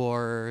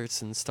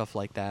Venusaurs, and stuff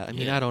like that. I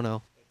mean, I don't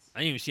know. I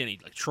didn't even see any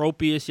like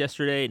Tropius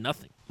yesterday.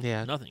 Nothing.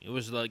 Yeah, nothing. It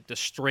was like the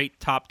straight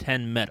top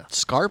 10 meta.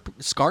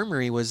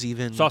 Skarmory was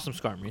even saw some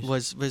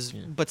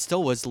Skarmories. But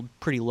still was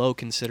pretty low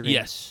considering.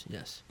 Yes.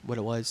 What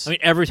it was. I mean,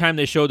 every time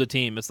they showed the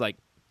team, it's like,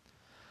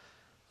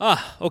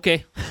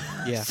 okay,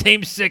 yeah,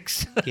 same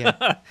 6.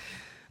 Yeah.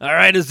 All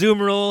right,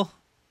 Azumarill.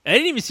 I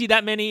didn't even see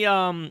that many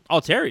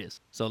Altarias,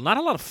 so not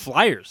a lot of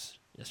flyers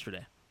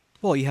yesterday.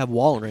 Well, you have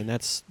Walrein.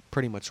 That's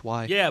pretty much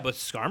why. Yeah, but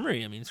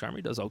Skarmory. I mean,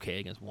 Skarmory does okay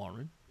against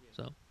Walrein.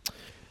 So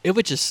it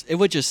would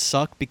just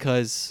suck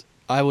because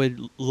I would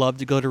love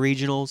to go to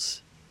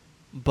regionals,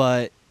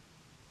 but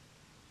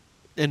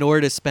in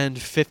order to spend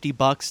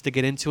 $50 to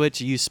get into it,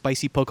 to use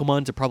spicy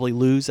Pokemon to probably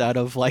lose out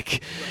of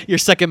like your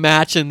second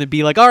match and then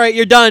be like, all right,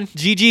 you're done.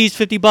 GG's,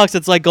 $50.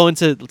 It's like going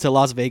to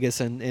Las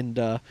Vegas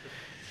and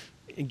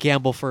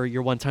gamble for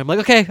your one time. Like,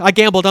 okay, I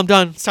gambled. I'm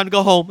done. It's time to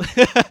go home.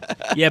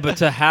 Yeah, but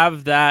to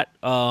have that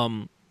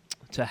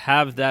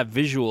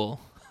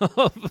visual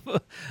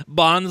of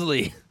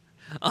Bonsly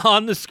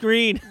on the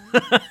screen.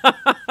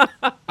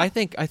 I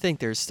think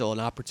there's still an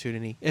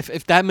opportunity.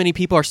 If that many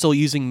people are still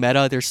using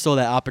meta, there's still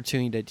that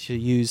opportunity to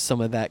use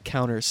some of that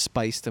counter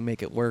spice to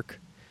make it work.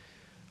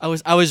 I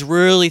was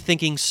really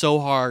thinking so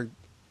hard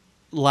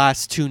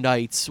last 2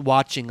 nights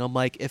watching. I'm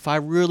like, if I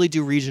really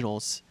do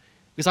regionals,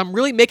 because I'm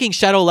really making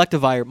Shadow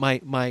Electivire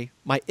my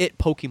it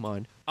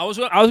Pokemon. I was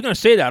going to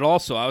say that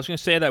also. I was going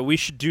to say that we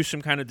should do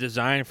some kind of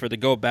design for the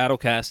Go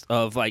Battlecast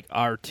of like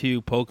our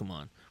 2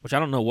 Pokemon, which I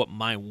don't know what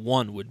my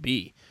 1 would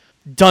be.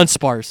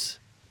 Dunsparce.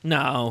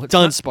 No.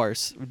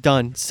 Dunsparce.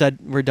 Done. Said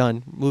we're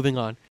done. Moving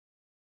on.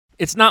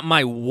 It's not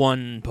my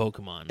 1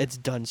 Pokemon. It's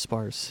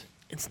Dunsparce.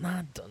 It's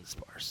not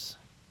Dunsparce.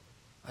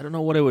 I don't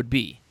know what it would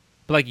be.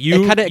 But like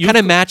you, it kind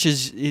of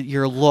matches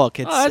your look.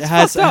 It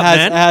fucked up,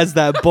 man. has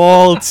that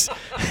bald,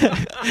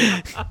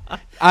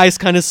 eyes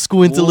kind of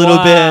squint a little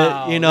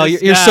bit. You know,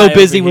 you're so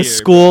busy with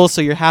school,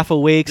 so you're half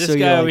awake. This so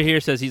guy you're over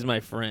here says he's my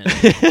friend.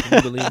 Can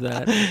you believe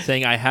that?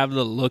 Saying I have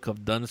the look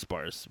of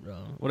Dunsparce, bro.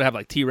 Would I have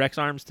like T-Rex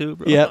arms too,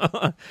 bro?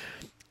 Yep.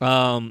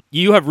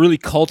 You have really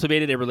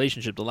cultivated a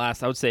relationship the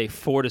last, I would say,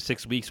 4 to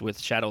 6 weeks with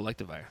Shadow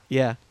Electivire.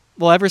 Yeah.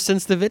 Well, ever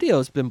since the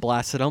video's been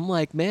blasted, I'm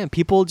like, man,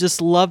 people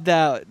just love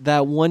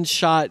that one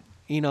shot,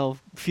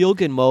 feel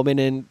good moment,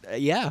 and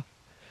yeah.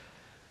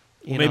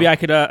 Maybe I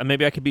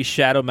could be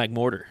Shadow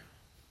McMortar.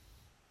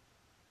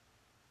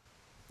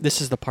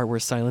 This is the part where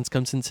silence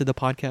comes into the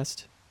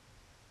podcast.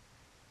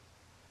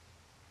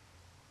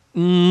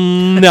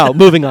 No,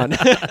 moving on.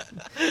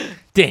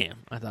 Damn,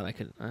 I thought I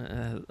could.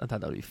 I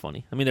thought that would be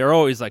funny. I mean, they're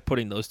always like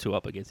putting those two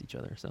up against each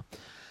other. So,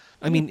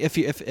 I mean, if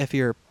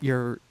your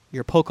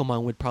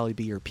Pokemon would probably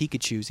be your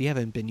Pikachus. You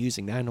haven't been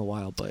using that in a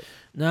while, but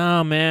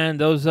no, man,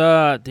 those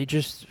are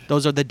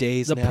the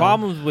days. The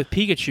problems with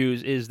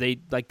Pikachus is they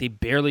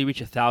barely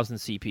reach 1,000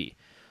 CP.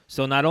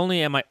 So not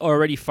only am I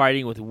already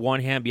fighting with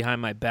one hand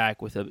behind my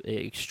back with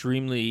a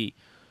extremely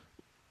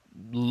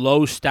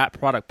low stat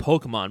product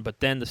Pokemon, but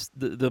then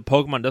the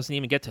Pokemon doesn't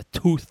even get to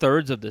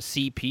 2/3 of the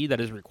CP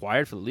that is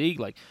required for the league.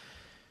 Like,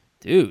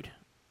 dude,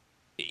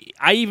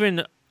 I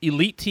even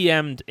Elite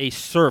TM'd a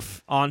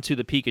Surf onto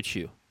the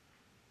Pikachu,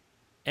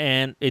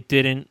 and it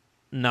didn't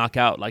knock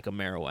out like a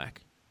Marowak.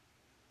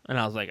 And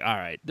I was like, all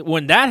right.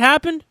 When that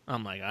happened,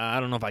 I'm like, I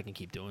don't know if I can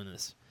keep doing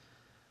this.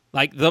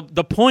 Like,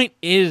 the point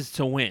is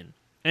to win,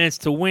 and it's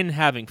to win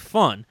having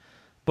fun.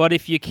 But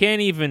if you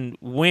can't even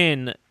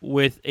win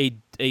with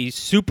a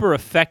super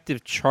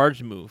effective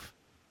charge move,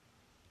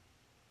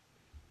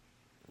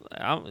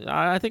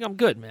 I think I'm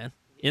good, man.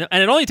 And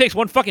it only takes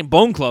one fucking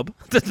Bone Club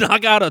to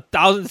knock out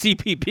 1,000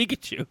 CP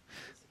Pikachu.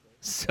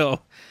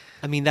 So,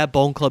 I mean, that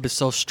Bone Club is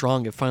so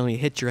strong. It finally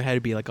hit your head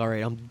to be like, all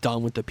right, I'm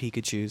done with the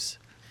Pikachus.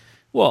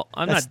 Well,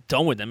 I'm not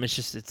done with them. It's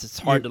just it's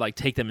hard to like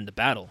take them into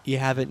battle. You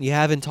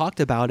haven't talked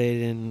about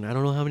it in I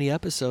don't know how many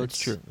episodes.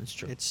 It's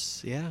true.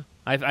 It's yeah.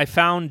 I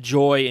found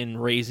joy in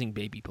raising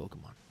baby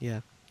Pokemon. Yeah.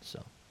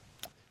 So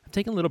I'm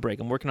taking a little break.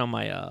 I'm working on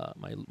my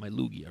my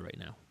Lugia right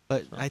now.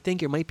 But I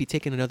think you might be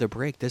taking another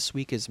break. This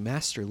week is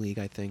Master League,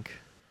 I think.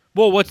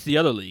 Well, what's the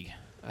other league?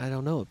 I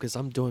don't know, because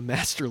I'm doing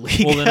Master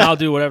League. Well, then I'll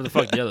do whatever the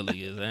fuck the other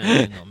league is. I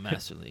ain't no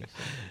Master League.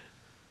 So.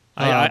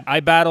 I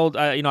battled.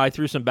 I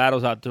threw some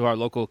battles out to our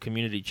local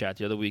community chat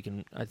the other week,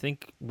 and I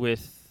think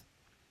with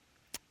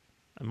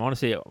I want to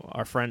say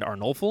our friend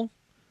Arnolfo.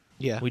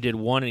 Yeah. We did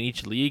one in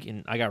each league,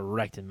 and I got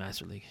wrecked in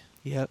Master League.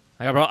 Yep.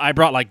 I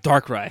brought like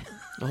Darkrai.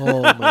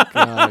 Oh my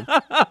god.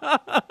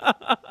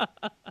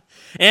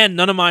 And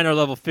none of mine are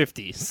level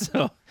 50,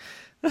 so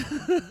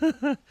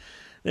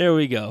there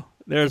we go.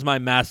 There's my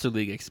Master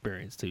League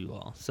experience to you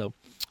all. So,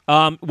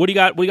 what do you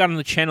got? What do you got on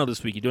the channel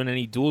this week? You doing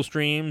any dual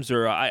streams,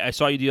 or I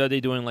saw you the other day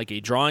doing like a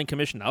drawing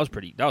commission. That was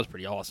pretty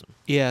awesome.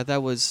 Yeah,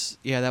 that was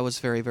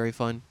very, very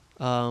fun.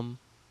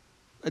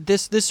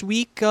 This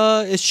week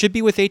it should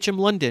be with HM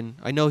London.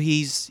 I know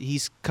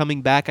he's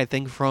coming back, I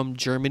think, from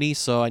Germany,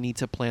 so I need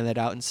to plan that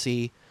out and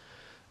see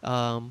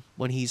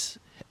when he's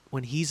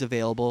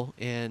available,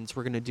 and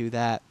we're gonna do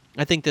that.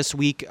 I think this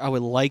week I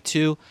would like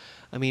to.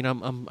 I mean,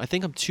 I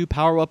think I'm 2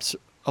 power-ups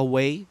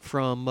away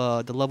from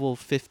the level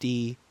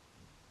 50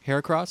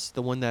 Heracross,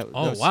 the one that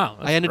wow,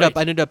 I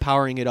ended up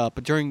powering it up.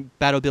 But during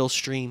Battle Bill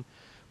stream,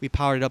 we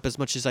powered it up as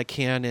much as I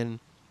can, and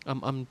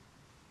I'm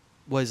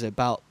what is it,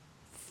 about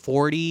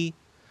 40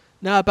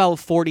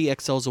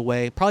 XLs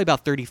away, probably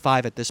about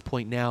 35 at this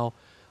point now.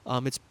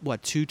 It's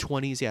what,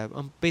 220s? Yeah,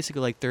 I'm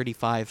basically like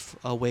 35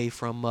 away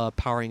from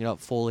powering it up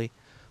fully.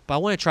 But I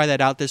want to try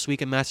that out this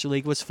week in Master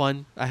League. It was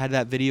fun. I had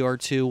that video or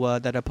two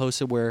that I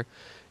posted where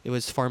it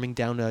was farming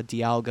down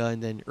Dialga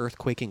and then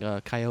earthquaking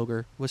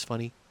Kyogre. It was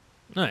funny.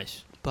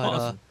 Nice. But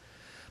awesome.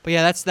 But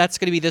yeah, that's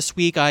going to be this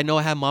week. I know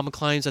I have Mama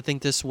Climbs, I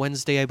think, this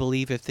Wednesday, I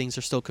believe, if things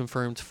are still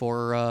confirmed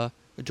for a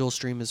dual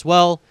stream as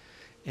well.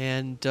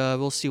 And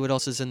we'll see what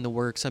else is in the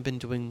works. I've been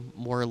doing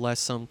more or less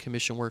some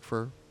commission work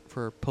for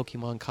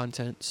Pokemon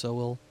content,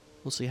 so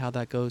we'll see how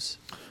that goes.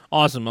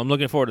 Awesome. I'm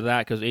looking forward to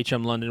that because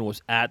HM London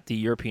was at the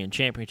European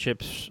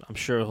Championships. I'm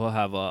sure he'll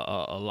have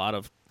a lot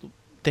of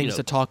things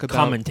to talk about,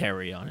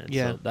 commentary on it.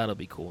 Yeah. So that'll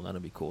be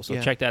cool. So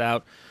yeah. Check that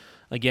out.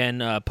 Again,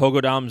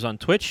 Pogodom's on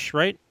Twitch,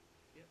 right?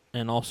 Yep.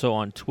 And also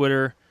on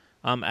Twitter.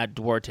 I'm at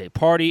Duarte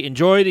Party.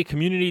 Enjoy the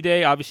community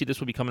day. Obviously, this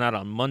will be coming out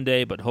on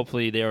Monday, but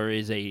hopefully there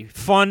is a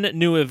fun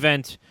new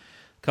event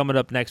coming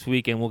up next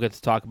week, and we'll get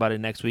to talk about it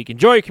next week.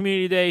 Enjoy your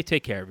community day.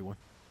 Take care, everyone.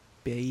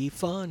 Be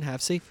fun.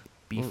 Have safe.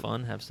 Be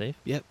fun. Have safe.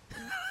 Yep.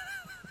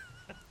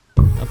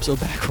 I'm so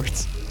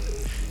backwards.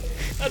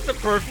 That's a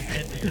perfect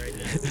ending right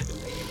there.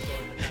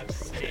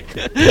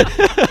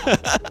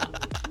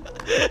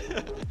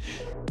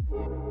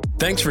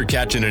 Thanks for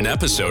catching an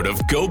episode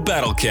of Go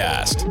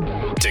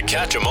Battlecast. To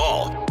catch them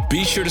all,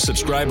 be sure to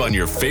subscribe on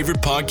your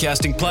favorite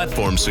podcasting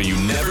platform so you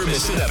never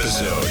miss an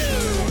episode.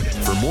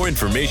 For more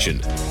information,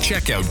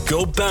 check out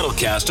Go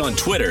Battlecast on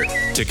Twitter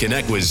to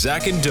connect with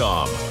Zach and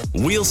Dom.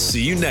 We'll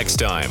see you next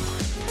time.